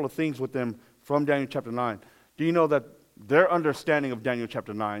shared a couple of things with them from Daniel chapter 9. Do you know that their understanding of Daniel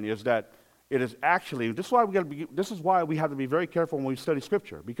chapter 9 is that it is actually, this is why we have to be very careful when we study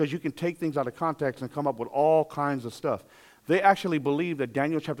Scripture, because you can take things out of context and come up with all kinds of stuff. They actually believe that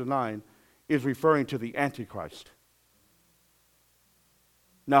Daniel chapter 9 is referring to the Antichrist.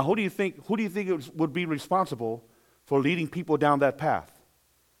 Now, who do you think would be responsible for leading people down that path?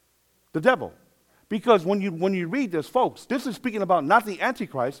 The devil. Because when you read this, folks, this is speaking about not the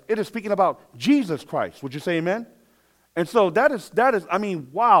Antichrist, it is speaking about Jesus Christ. Would you say amen? And so that is, I mean,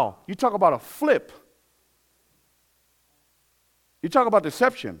 wow. You talk about a flip. You talk about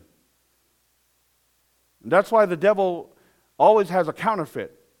deception. And that's why the devil always has a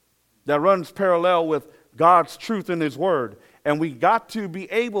counterfeit that runs parallel with God's truth in His Word. And we got to be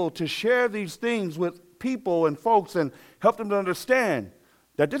able to share these things with people and folks and help them to understand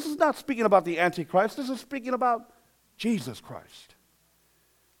that this is not speaking about the Antichrist. This is speaking about Jesus Christ.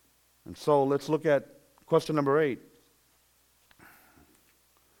 And so let's look at question number 8.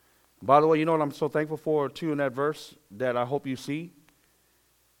 By the way, you know what I'm so thankful for, too, in that verse that I hope you see?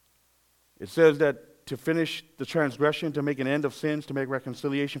 It says that to finish the transgression, to make an end of sins, to make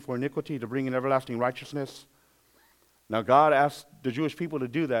reconciliation for iniquity, to bring in everlasting righteousness. Now, God asked the Jewish people to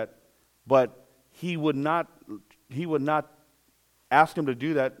do that, but He would not ask them to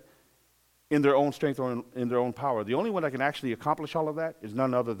do that in their own strength or in their own power. The only one that can actually accomplish all of that is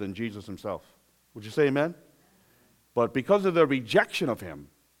none other than Jesus Himself. Would you say amen? But because of their rejection of Him,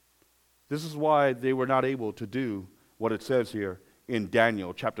 this is why they were not able to do what it says here in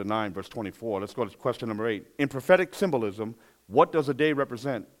Daniel chapter 9, verse 24. Let's go to question number 8. In prophetic symbolism, what does a day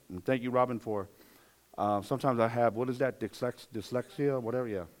represent? And thank you, Robin, for sometimes I have, what is that, dyslexia, whatever,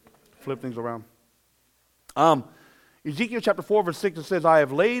 yeah, flip things around. Ezekiel chapter 4, verse 6, it says, I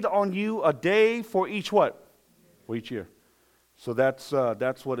have laid on you a day for each what? For each year. So that's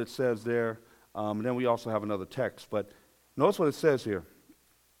what it says there. And then we also have another text. But notice what it says here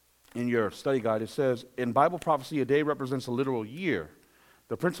in your study guide. It says, in Bible prophecy, a day represents a literal year.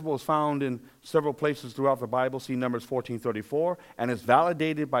 The principle is found in several places throughout the Bible. See Numbers 14:34, and is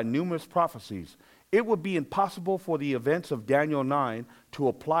validated by numerous prophecies. It would be impossible for the events of Daniel 9 to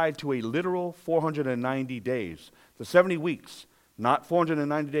apply to a literal 490 days. The 70 weeks, not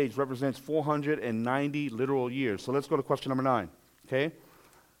 490 days, represents 490 literal years. So let's go to question number 9. Okay?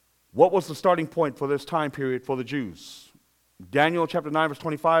 What was the starting point for this time period for the Jews? Daniel chapter 9, verse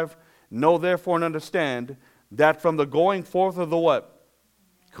 25. Know therefore and understand that from the going forth of the what?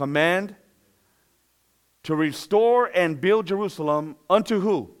 Command to restore and build Jerusalem unto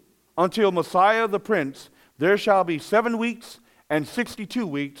who? Until Messiah the Prince, there shall be 7 weeks and 62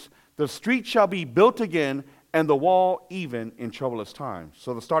 weeks. The street shall be built again, and the wall even in troublous times.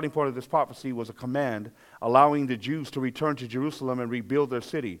 So the starting point of this prophecy was a command allowing the Jews to return to Jerusalem and rebuild their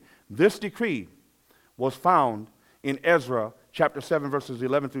city. This decree was found in Ezra chapter 7, verses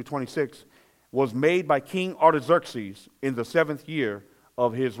 11 through 26, was made by King Artaxerxes in the 7th year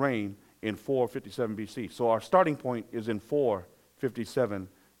of his reign in 457 BC. So our starting point is in 457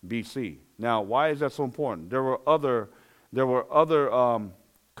 BC. Now, why is that so important? There were other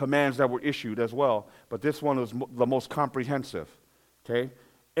commands that were issued as well, but this one was the most comprehensive. Okay,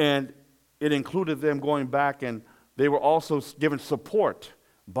 and it included them going back, and they were also given support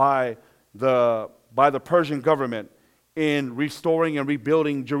by the Persian government in restoring and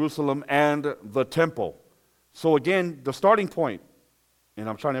rebuilding Jerusalem and the temple. So again, the starting point, and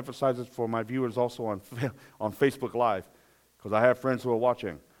I'm trying to emphasize this for my viewers also on Facebook Live, because I have friends who are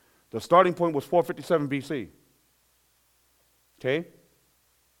watching. The starting point was 457 BC. Okay?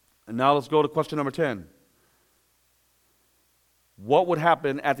 And now let's go to question number 10. What would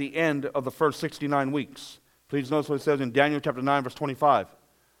happen at the end of the first 69 weeks? Please notice what it says in Daniel chapter 9, verse 25.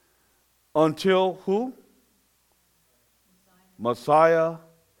 Until who? Messiah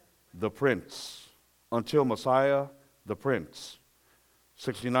the Prince. Until Messiah the Prince.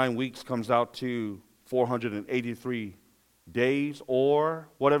 69 weeks comes out to 483 days, or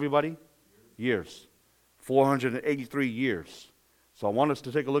what, everybody? Years. 483 years. So I want us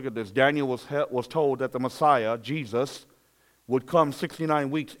to take a look at this. Daniel was told that the Messiah, Jesus, would come 69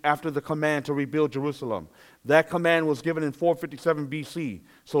 weeks after the command to rebuild Jerusalem. That command was given in 457 BC.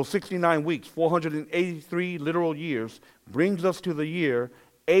 So 69 weeks, 483 literal years, brings us to the year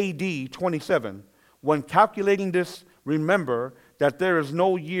AD 27. When calculating this, remember that there is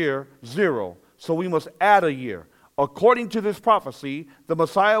no year 0, so we must add a year. According to this prophecy, the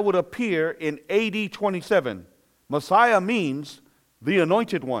Messiah would appear in AD 27. Messiah means the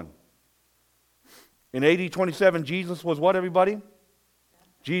anointed one. In AD 27, Jesus was what, everybody?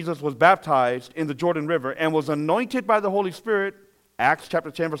 Jesus was baptized in the Jordan River and was anointed by the Holy Spirit. Acts chapter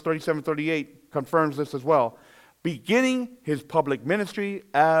 10, verse 37-38 confirms this as well, beginning his public ministry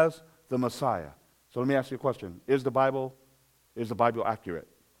as the Messiah. So let me ask you a question. Is the Bible accurate?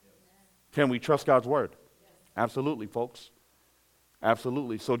 Can we trust God's word? Absolutely, folks.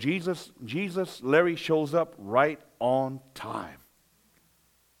 Absolutely. So Jesus, Larry, shows up right on time.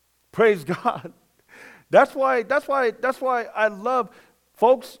 Praise God. That's why I love,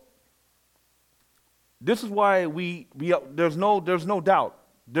 folks. This is why there's no doubt,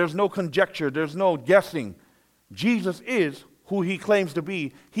 there's no conjecture, there's no guessing. Jesus is who he claims to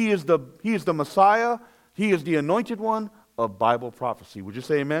be. He is the Messiah. He is the anointed one of Bible prophecy. Would you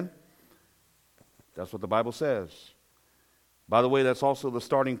say amen? That's what the Bible says. By the way, that's also the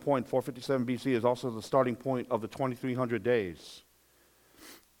starting point. 457 BC is also the starting point of the 2300 days.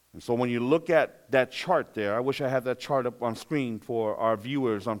 And so when you look at that chart there, I wish I had that chart up on screen for our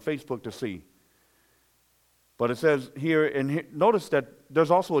viewers on Facebook to see. But it says here, notice that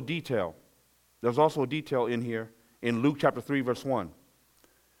there's also a detail. There's also a detail in here in Luke chapter 3, verse 1.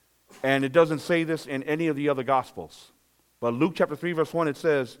 And it doesn't say this in any of the other Gospels. But Luke chapter 3, verse 1, it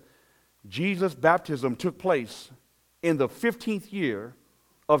says, Jesus' baptism took place in the 15th year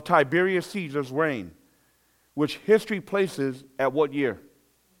of Tiberius Caesar's reign, which history places at what year?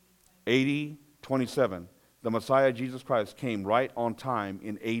 AD 27. The Messiah, Jesus Christ, came right on time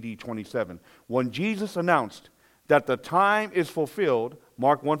in AD 27. When Jesus announced that the time is fulfilled,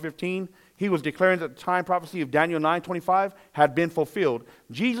 Mark 1:15, he was declaring that the time prophecy of Daniel 9:25 had been fulfilled.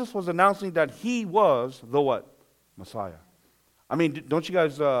 Jesus was announcing that he was the what? Messiah. I mean, don't you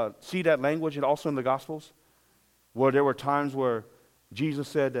guys see that language and also in the Gospels? Where there were times where Jesus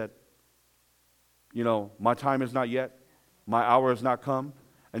said that, you know, my time is not yet, my hour has not come.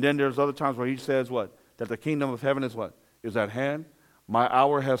 And then there's other times where he says what? That the kingdom of heaven is what? Is at hand. My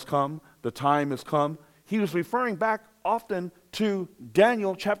hour has come, the time has come. He was referring back often to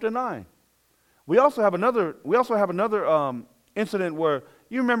Daniel chapter 9. We also have another incident where,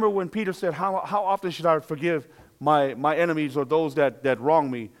 you remember when Peter said, how often should I forgive my enemies or those that wrong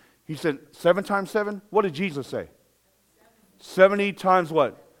me? He said, 7 times 7? What did Jesus say? 70 times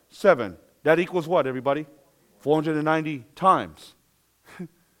what? 7. That equals what, everybody? 490 times.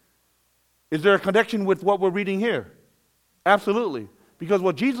 Is there a connection with what we're reading here? Absolutely. Because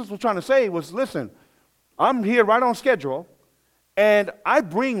what Jesus was trying to say was, listen, I'm here right on schedule, and I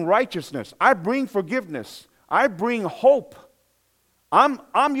bring righteousness. I bring forgiveness. I bring hope.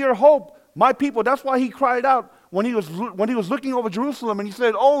 I'm your hope, my people. That's why he cried out when he was looking over Jerusalem, and he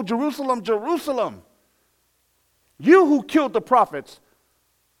said, "Oh, Jerusalem, Jerusalem, you who killed the prophets,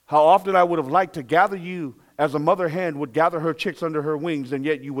 how often I would have liked to gather you as a mother hen would gather her chicks under her wings, and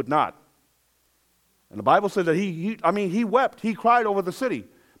yet you would not." And the Bible says that he wept, he cried over the city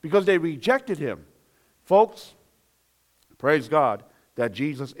because they rejected him. Folks, praise God that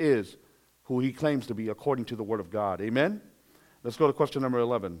Jesus is who he claims to be according to the word of God. Amen? Let's go to question number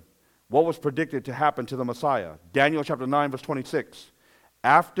 11. What was predicted to happen to the Messiah? Daniel chapter 9, verse 26.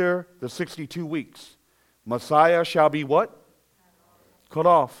 After the 62 weeks, Messiah shall be what? Cut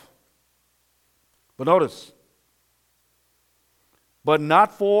off. But notice, but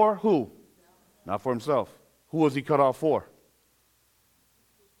not for who? Not for himself. Who was he cut off for?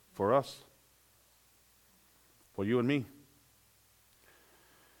 For us. For you and me.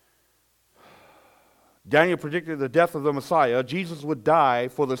 Daniel predicted the death of the Messiah. Jesus would die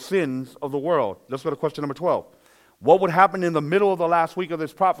for the sins of the world. Let's go to question number 12. What would happen in the middle of the last week of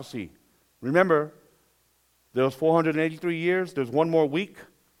this prophecy? Remember, there was 483 years. There's one more week.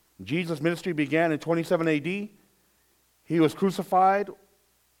 Jesus' ministry began in 27 AD. He was crucified.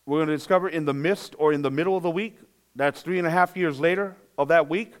 We're going to discover in the midst or in the middle of the week. That's 3.5 years later of that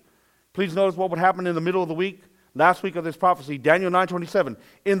week. Please notice what would happen in the middle of the week. Last week of this prophecy, Daniel 9:27.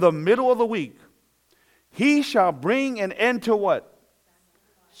 In the middle of the week, he shall bring an end to what?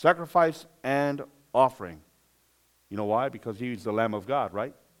 Sacrifice and offering. You know why? Because he's the Lamb of God,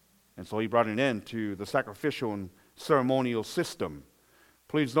 right? And so he brought an end to the sacrificial and ceremonial system.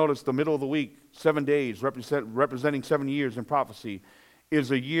 Please notice the middle of the week, 7 days, representing 7 years in prophecy, is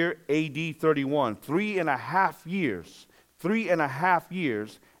the year AD 31. 3.5 years. 3.5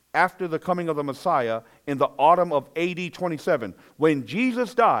 years after the coming of the Messiah in the autumn of AD 27. When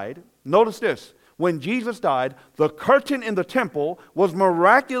Jesus died, notice this. When Jesus died, the curtain in the temple was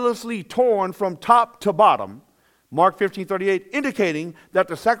miraculously torn from top to bottom. Mark 15:38, indicating that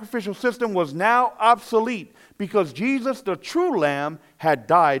the sacrificial system was now obsolete because Jesus, the true Lamb, had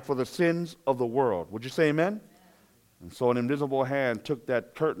died for the sins of the world. Would you say amen? And so an invisible hand took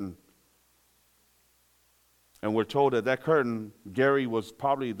that curtain. And we're told that that curtain, Gary, was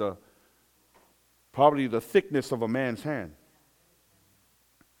probably the thickness of a man's hand.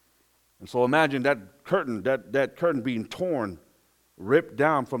 And so imagine that curtain being torn, ripped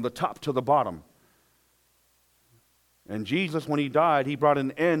down from the top to the bottom. And Jesus, when he died, he brought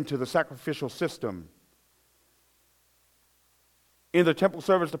an end to the sacrificial system. In the temple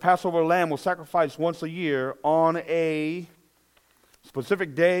service, the Passover lamb was sacrificed once a year on a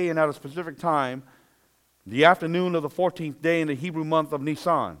specific day and at a specific time, the afternoon of the 14th day in the Hebrew month of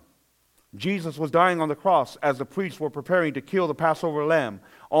Nisan. Jesus was dying on the cross as the priests were preparing to kill the Passover lamb.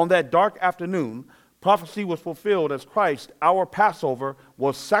 On that dark afternoon, prophecy was fulfilled as Christ, our Passover,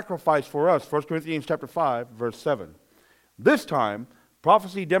 was sacrificed for us. 1 Corinthians chapter 5, verse 7. This time,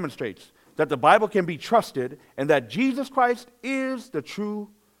 prophecy demonstrates that the Bible can be trusted and that Jesus Christ is the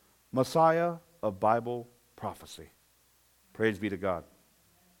true Messiah of Bible prophecy. Praise be to God.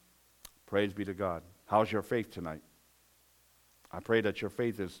 Praise be to God. How's your faith tonight? I pray that your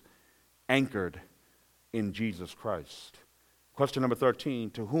faith is anchored in Jesus Christ. Question number 13,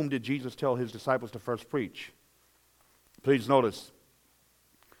 to whom did Jesus tell his disciples to first preach? Please notice,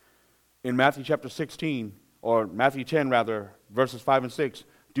 in Matthew chapter 16, or Matthew 10 rather, verses 5 and 6,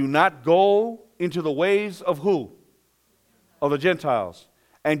 do not go into the ways of who? Of the Gentiles.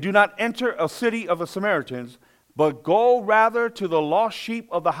 And do not enter a city of the Samaritans, but go rather to the lost sheep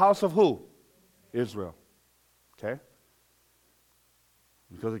of the house of who? Israel. Okay?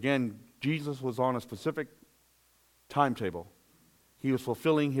 Because again, Jesus was on a specific timetable. He was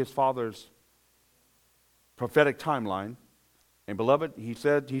fulfilling his Father's prophetic timeline. And beloved, he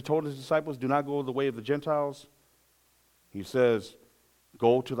told his disciples, do not go the way of the Gentiles. He says,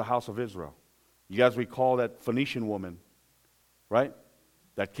 go to the house of Israel. You guys recall that Phoenician woman, right?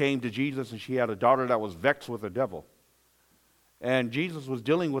 That came to Jesus, and she had a daughter that was vexed with the devil. And Jesus was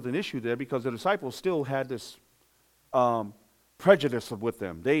dealing with an issue there because the disciples still had this prejudice with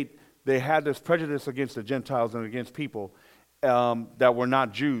them. They had this prejudice against the Gentiles and against people that were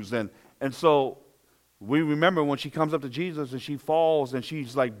not Jews. And so we remember when she comes up to Jesus and she falls and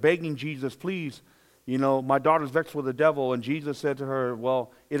she's like begging Jesus, please, my daughter's vexed with the devil. And Jesus said to her,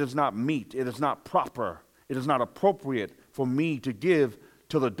 well, it is not meet, it is not proper, it is not appropriate for me to give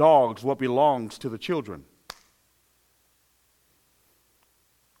to the dogs what belongs to the children.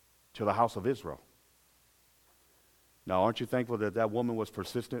 To the house of Israel. Now, aren't you thankful that that woman was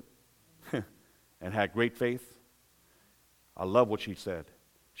persistent and had great faith? I love what she said.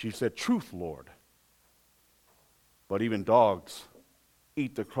 She said, truth, Lord. But even dogs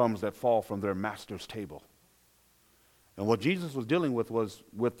eat the crumbs that fall from their master's table. And what Jesus was dealing with was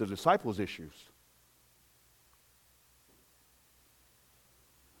with the disciples' issues.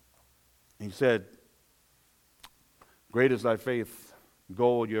 He said, great is thy faith,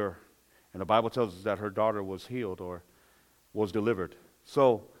 go and the Bible tells us that her daughter was healed or was delivered.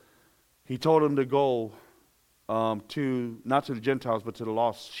 So he told him to go not to the Gentiles, but to the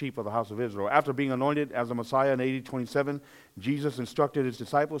lost sheep of the house of Israel. After being anointed as the Messiah in AD 27, Jesus instructed his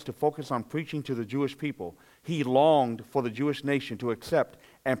disciples to focus on preaching to the Jewish people. He longed for the Jewish nation to accept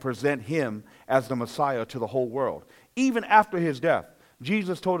and present him as the Messiah to the whole world. Even after his death,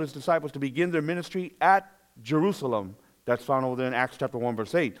 Jesus told his disciples to begin their ministry at Jerusalem. That's found over there in Acts chapter 1,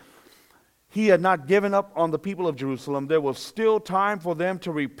 verse 8. He had not given up on the people of Jerusalem. There was still time for them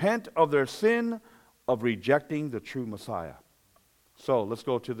to repent of their sin of rejecting the true Messiah. So let's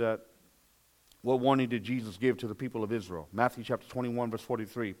go to that. What warning did Jesus give to the people of Israel? Matthew chapter 21, verse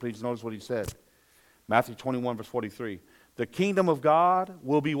 43. Please notice what he said. Matthew 21, verse 43. The kingdom of God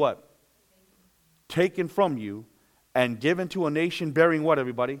will be what? Taken from you and given to a nation bearing what,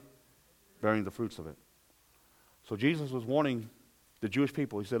 everybody? Bearing the fruits of it. So Jesus was warning the Jewish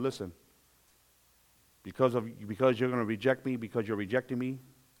people. He said, listen, because you're going to reject me, because you're rejecting me,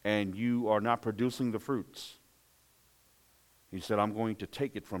 and you are not producing the fruits, he said, I'm going to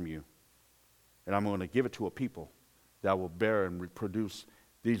take it from you, and I'm going to give it to a people that will bear and reproduce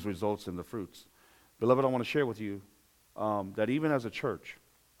these results in the fruits. Beloved, I want to share with you that even as a church,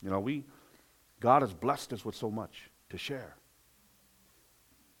 God has blessed us with so much to share.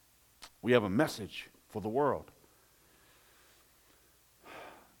 We have a message for the world.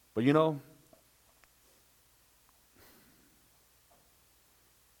 But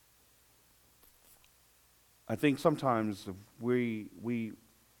I think sometimes we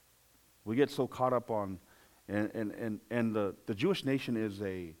get so caught up on, and the Jewish nation is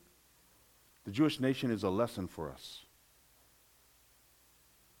a lesson for us.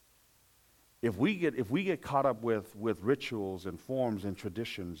 If we get caught up with rituals and forms and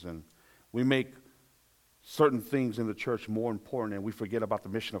traditions, and we make certain things in the church more important, and we forget about the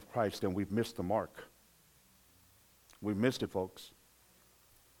mission of Christ, then we've missed the mark. We've missed it, folks.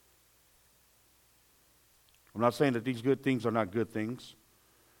 I'm not saying that these good things are not good things,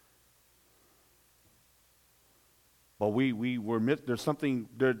 but there's something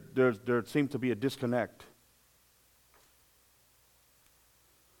there seems to be a disconnect.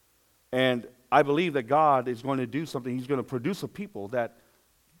 And I believe that God is going to do something. He's going to produce a people that,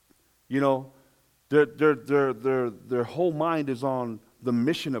 their whole mind is on the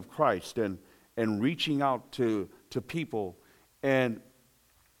mission of Christ and reaching out to people. And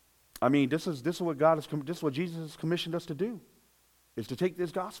I mean, this is what this is what Jesus has commissioned us to do, is to take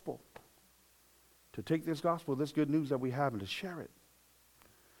this gospel, this good news that we have, and to share it.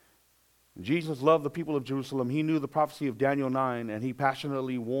 Jesus loved the people of Jerusalem. He knew the prophecy of Daniel 9, and he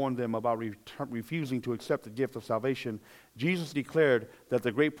passionately warned them about refusing to accept the gift of salvation. Jesus declared that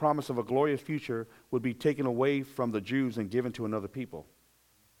the great promise of a glorious future would be taken away from the Jews and given to another people.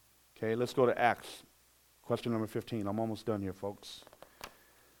 Okay, let's go to Acts. Question number 15. I'm almost done here, folks.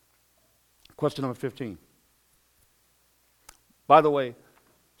 Question number 15. By the way,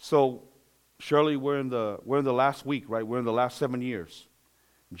 so Shirley, we're in the last week, right? We're in the last 7 years.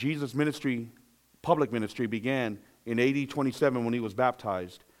 Jesus' ministry, public ministry, began in AD 27 when he was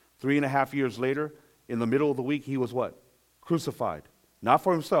baptized. 3.5 years later, in the middle of the week, he was what? Crucified. Not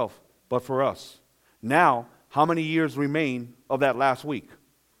for himself, but for us. Now, how many years remain of that last week?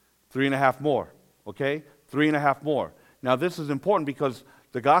 3.5 more, okay? 3.5 more. Now, this is important because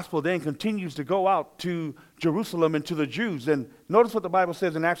the gospel then continues to go out to Jerusalem and to the Jews. And notice what the Bible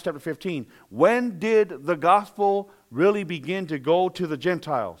says in Acts chapter 15. When did the gospel really begin to go to the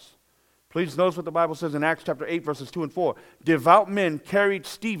Gentiles? Please notice what the Bible says in Acts chapter 8, verses 2 and 4. Devout men carried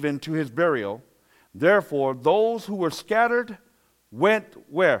Stephen to his burial. Therefore, those who were scattered went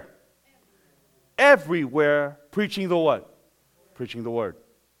where? Everywhere, preaching the what? Preaching the word.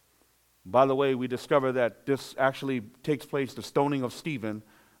 By the way, we discover that this actually takes place, the stoning of Stephen,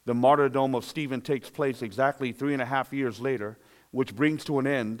 the martyrdom of Stephen takes place exactly 3.5 years later, which brings to an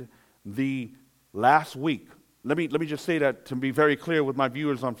end the last week. Let me just say that to be very clear with my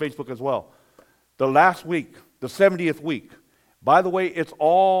viewers on Facebook as well. The last week, the 70th week. By the way, it's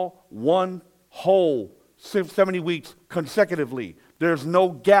all one whole 70 weeks consecutively. There's no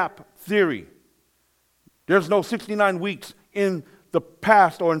gap theory. There's no 69 weeks in the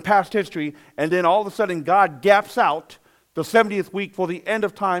past or in past history, and then all of a sudden God gaps out the 70th week for the end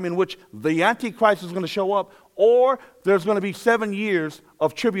of time in which the Antichrist is going to show up, or there's going to be 7 years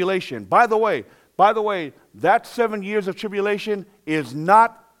of tribulation. By the way, that 7 years of tribulation is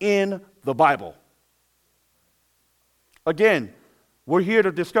not in the Bible. Again, we're here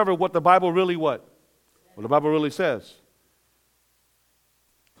to discover what the Bible really what the Bible really says.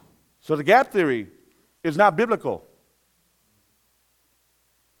 So the gap theory is not biblical.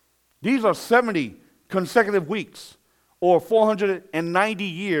 These are 70 consecutive weeks, or 490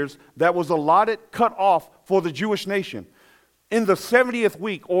 years that was allotted, cut off for the Jewish nation. In the 70th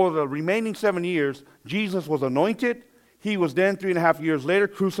week, or the remaining 7 years, Jesus was anointed. He was then 3.5 years later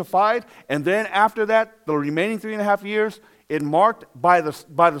crucified. And then after that, the remaining 3.5 years, it marked by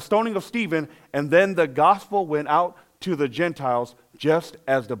the stoning of Stephen. And then the gospel went out to the Gentiles just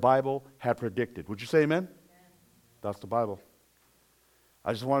as the Bible had predicted. Would you say amen? That's the Bible.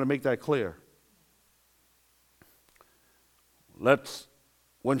 I just want to make that clear.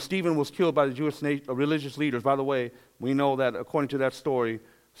 When Stephen was killed by the Jewish religious leaders, by the way, we know that according to that story,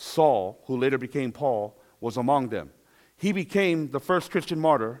 Saul, who later became Paul, was among them. He became the first Christian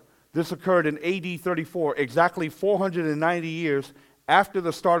martyr. This occurred in AD 34, exactly 490 years after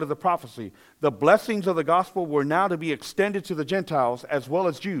the start of the prophecy. The blessings of the gospel were now to be extended to the Gentiles as well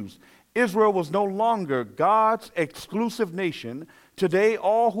as Jews. Israel was no longer God's exclusive nation. Today,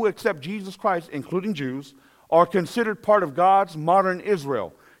 all who accept Jesus Christ, including Jews, are considered part of God's modern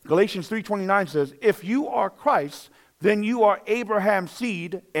Israel. Galatians 3:29 says, if you are Christ, then you are Abraham's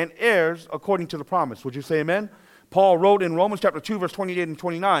seed and heirs according to the promise. Would you say amen? Paul wrote in Romans chapter 2, verse 28 and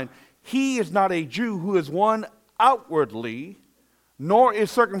 29, he is not a Jew who is one outwardly, nor is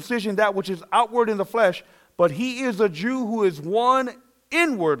circumcision that which is outward in the flesh, but he is a Jew who is one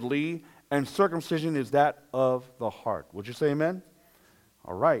inwardly, and circumcision is that of the heart. Would you say amen?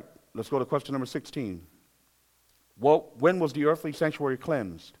 All right, let's go to question number 16. Well, when was the earthly sanctuary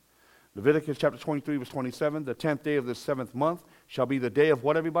cleansed? Leviticus chapter 23, verse 27, the 10th day of the 7th month shall be the day of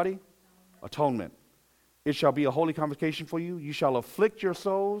what, everybody? Atonement. It shall be a holy convocation for you. You shall afflict your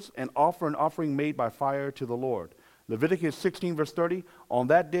souls and offer an offering made by fire to the Lord. Leviticus 16, verse 30, on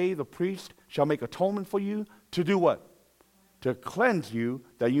that day the priest shall make atonement for you to do what? To cleanse you,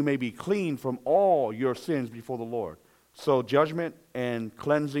 that you may be clean from all your sins before the Lord. So judgment and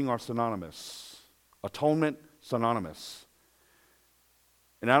cleansing are synonymous. Atonement, synonymous.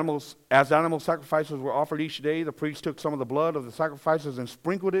 As animal sacrifices were offered each day, the priest took some of the blood of the sacrifices and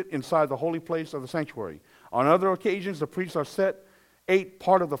sprinkled it inside the holy place of the sanctuary. On other occasions, the priests ate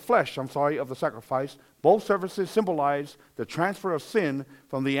part of the flesh of the sacrifice. Both services symbolize the transfer of sin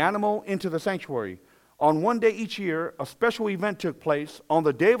from the animal into the sanctuary. On one day each year, a special event took place. On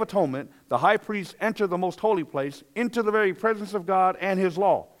the Day of Atonement, the high priest entered the most holy place into the very presence of God and his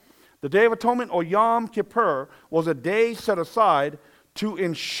law. The Day of Atonement, or Yom Kippur, was a day set aside to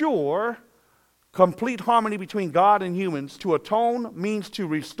ensure complete harmony between God and humans. To atone means to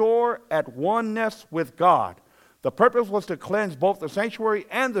restore at oneness with God. The purpose was to cleanse both the sanctuary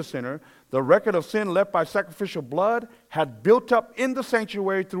and the sinner. The record of sin left by sacrificial blood had built up in the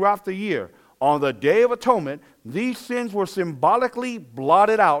sanctuary throughout the year. On the Day of Atonement, these sins were symbolically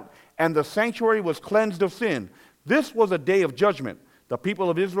blotted out, and the sanctuary was cleansed of sin. This was a day of judgment. The people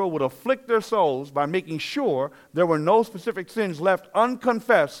of Israel would afflict their souls by making sure there were no specific sins left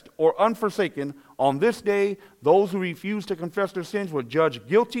unconfessed or unforsaken. On this day, those who refused to confess their sins were judged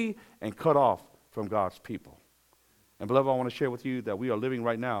guilty and cut off from God's people. And beloved, I want to share with you that we are living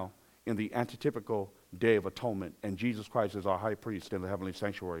right now in the antitypical Day of Atonement, and Jesus Christ is our high priest in the heavenly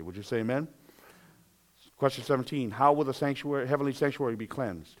sanctuary. Would you say amen? Question 17, how will the heavenly sanctuary be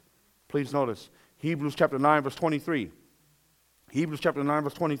cleansed? Please notice, Hebrews chapter 9, verse 23. Hebrews chapter 9,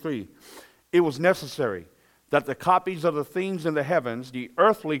 verse 23. It was necessary that the copies of the things in the heavens, the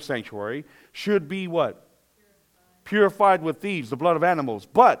earthly sanctuary, should be what? Purified with these, the blood of animals.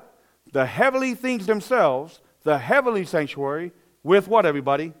 But the heavenly things themselves, the heavenly sanctuary, with what,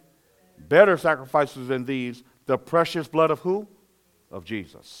 everybody? Better sacrifices than these, the precious blood of who? Of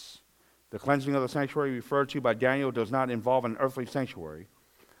Jesus. The cleansing of the sanctuary referred to by Daniel does not involve an earthly sanctuary.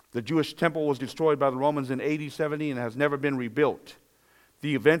 The Jewish temple was destroyed by the Romans in AD 70 and has never been rebuilt.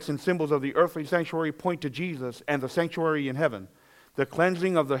 The events and symbols of the earthly sanctuary point to Jesus and the sanctuary in heaven. The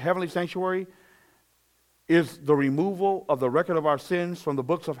cleansing of the heavenly sanctuary is the removal of the record of our sins from the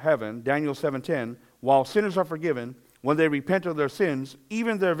books of heaven, Daniel 7:10. While sinners are forgiven, when they repent of their sins,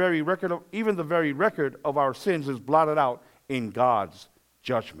 even the very record of our sins is blotted out in God's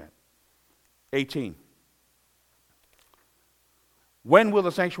judgment. 18. When will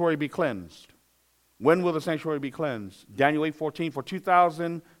the sanctuary be cleansed? When will the sanctuary be cleansed? Daniel 8:14, for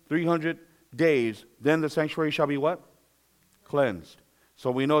 2,300 days, then the sanctuary shall be what? Cleansed. So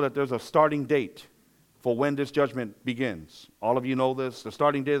we know that there's a starting date for when this judgment begins. All of you know this. The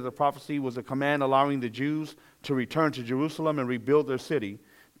starting date of the prophecy was a command allowing the Jews to return to Jerusalem and rebuild their city,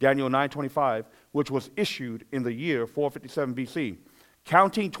 Daniel 9:25, which was issued in the year 457 BC.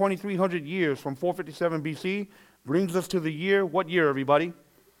 Counting 2,300 years from 457 BC brings us to the year, what year, everybody?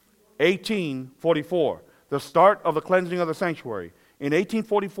 1844, the start of the cleansing of the sanctuary. In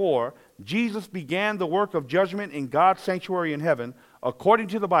 1844, Jesus began the work of judgment in God's sanctuary in heaven. According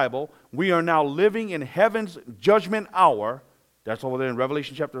to the Bible, we are now living in heaven's judgment hour. That's over there in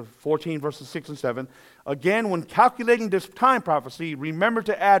Revelation chapter 14, verses 6 and 7. Again, when calculating this time prophecy, remember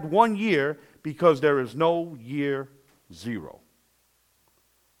to add 1 year because there is no year zero.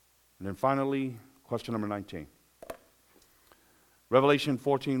 And then finally, question number 19. Revelation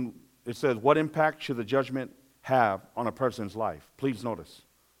 14, it says, what impact should the judgment have on a person's life? Please notice.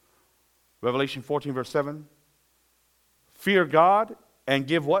 Revelation 14, verse 7. Fear God and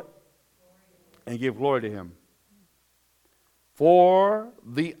give what? And give glory to him. For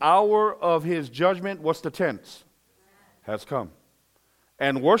the hour of his judgment, what's the tense? Has come.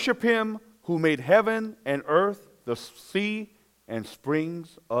 And worship him who made heaven and earth, the sea, and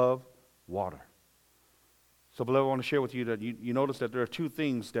springs of water. So, beloved, I want to share with you that you notice that there are two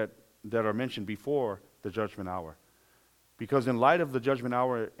things that are mentioned before the judgment hour. Because in light of the judgment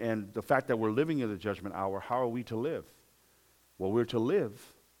hour and the fact that we're living in the judgment hour, how are we to live? Well, we're to live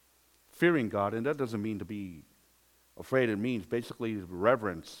fearing God, and that doesn't mean to be afraid. It means basically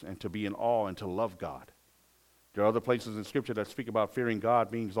reverence and to be in awe and to love God. There are other places in Scripture that speak about fearing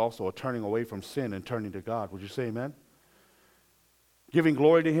God means also a turning away from sin and turning to God. Would you say amen? Giving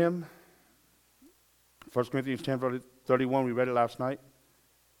glory to him. 1 Corinthians 10:31, we read it last night.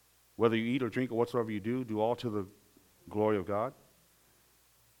 Whether you eat or drink or whatsoever you do all to the glory of God.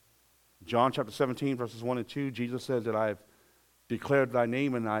 John chapter 17, verses 1 and 2, Jesus says that I have declared thy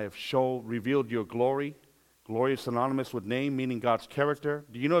name and I have revealed your glory. Glory is synonymous with name, meaning God's character.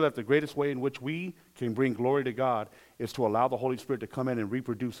 Do you know that the greatest way in which we can bring glory to God is to allow the Holy Spirit to come in and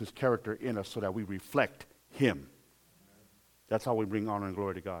reproduce his character in us so that we reflect him? That's how we bring honor and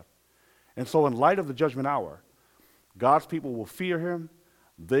glory to God. And so in light of the judgment hour, God's people will fear him.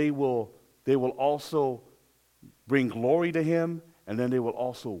 They will also bring glory to him, and then they will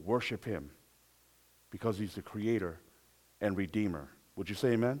also worship him because he's the creator and redeemer. Would you say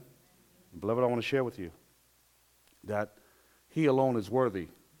amen? Beloved, I want to share with you that he alone is worthy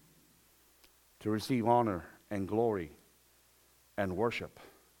to receive honor and glory and worship.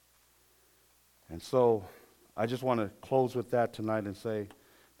 And so I just want to close with that tonight and say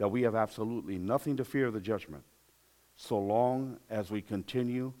that we have absolutely nothing to fear of the judgment so long as we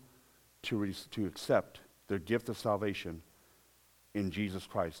continue to accept the gift of salvation in Jesus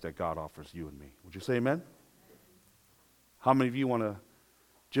Christ that God offers you and me. Would you say amen? How many of you want to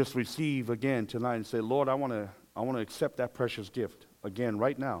just receive again tonight and say, Lord, I want to accept that precious gift again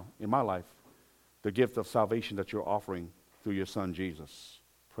right now in my life, the gift of salvation that you're offering through your Son Jesus.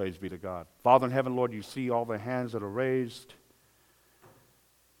 Praise be to God. Father in heaven, Lord, you see all the hands that are raised.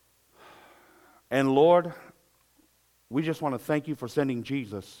 And Lord, we just want to thank you for sending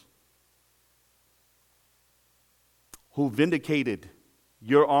Jesus, who vindicated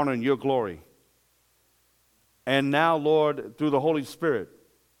your honor and your glory. And now, Lord, through the Holy Spirit,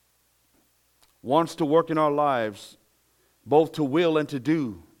 wants to work in our lives, both to will and to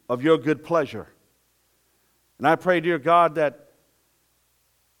do of your good pleasure. And I pray, dear God, that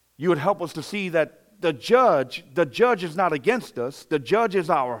you would help us to see that the judge is not against us. The judge is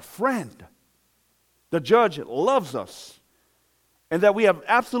our friend. The judge loves us. And that we have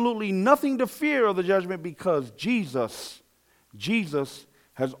absolutely nothing to fear of the judgment because Jesus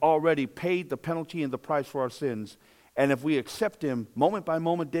has already paid the penalty and the price for our sins. And if we accept him moment by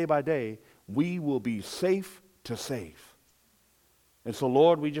moment, day by day, we will be safe to save. And so,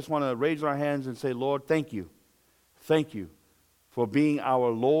 Lord, we just want to raise our hands and say, Lord, thank you. Thank you for being our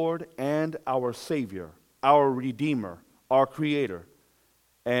Lord and our Savior, our Redeemer, our Creator.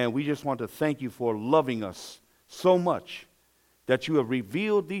 And we just want to thank you for loving us so much that you have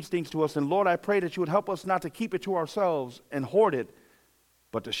revealed these things to us. And Lord, I pray that you would help us not to keep it to ourselves and hoard it,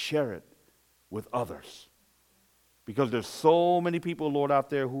 but to share it with others. Because there's so many people, Lord, out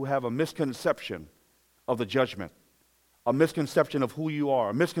there who have a misconception of the judgment, a misconception of who you are,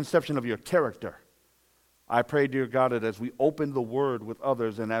 a misconception of your character. I pray, dear God, that as we open the word with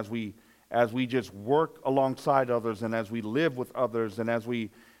others and as we just work alongside others and as we live with others and as we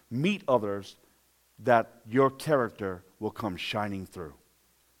meet others, that your character will come shining through.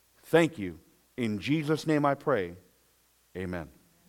 Thank you. In Jesus' name I pray. Amen.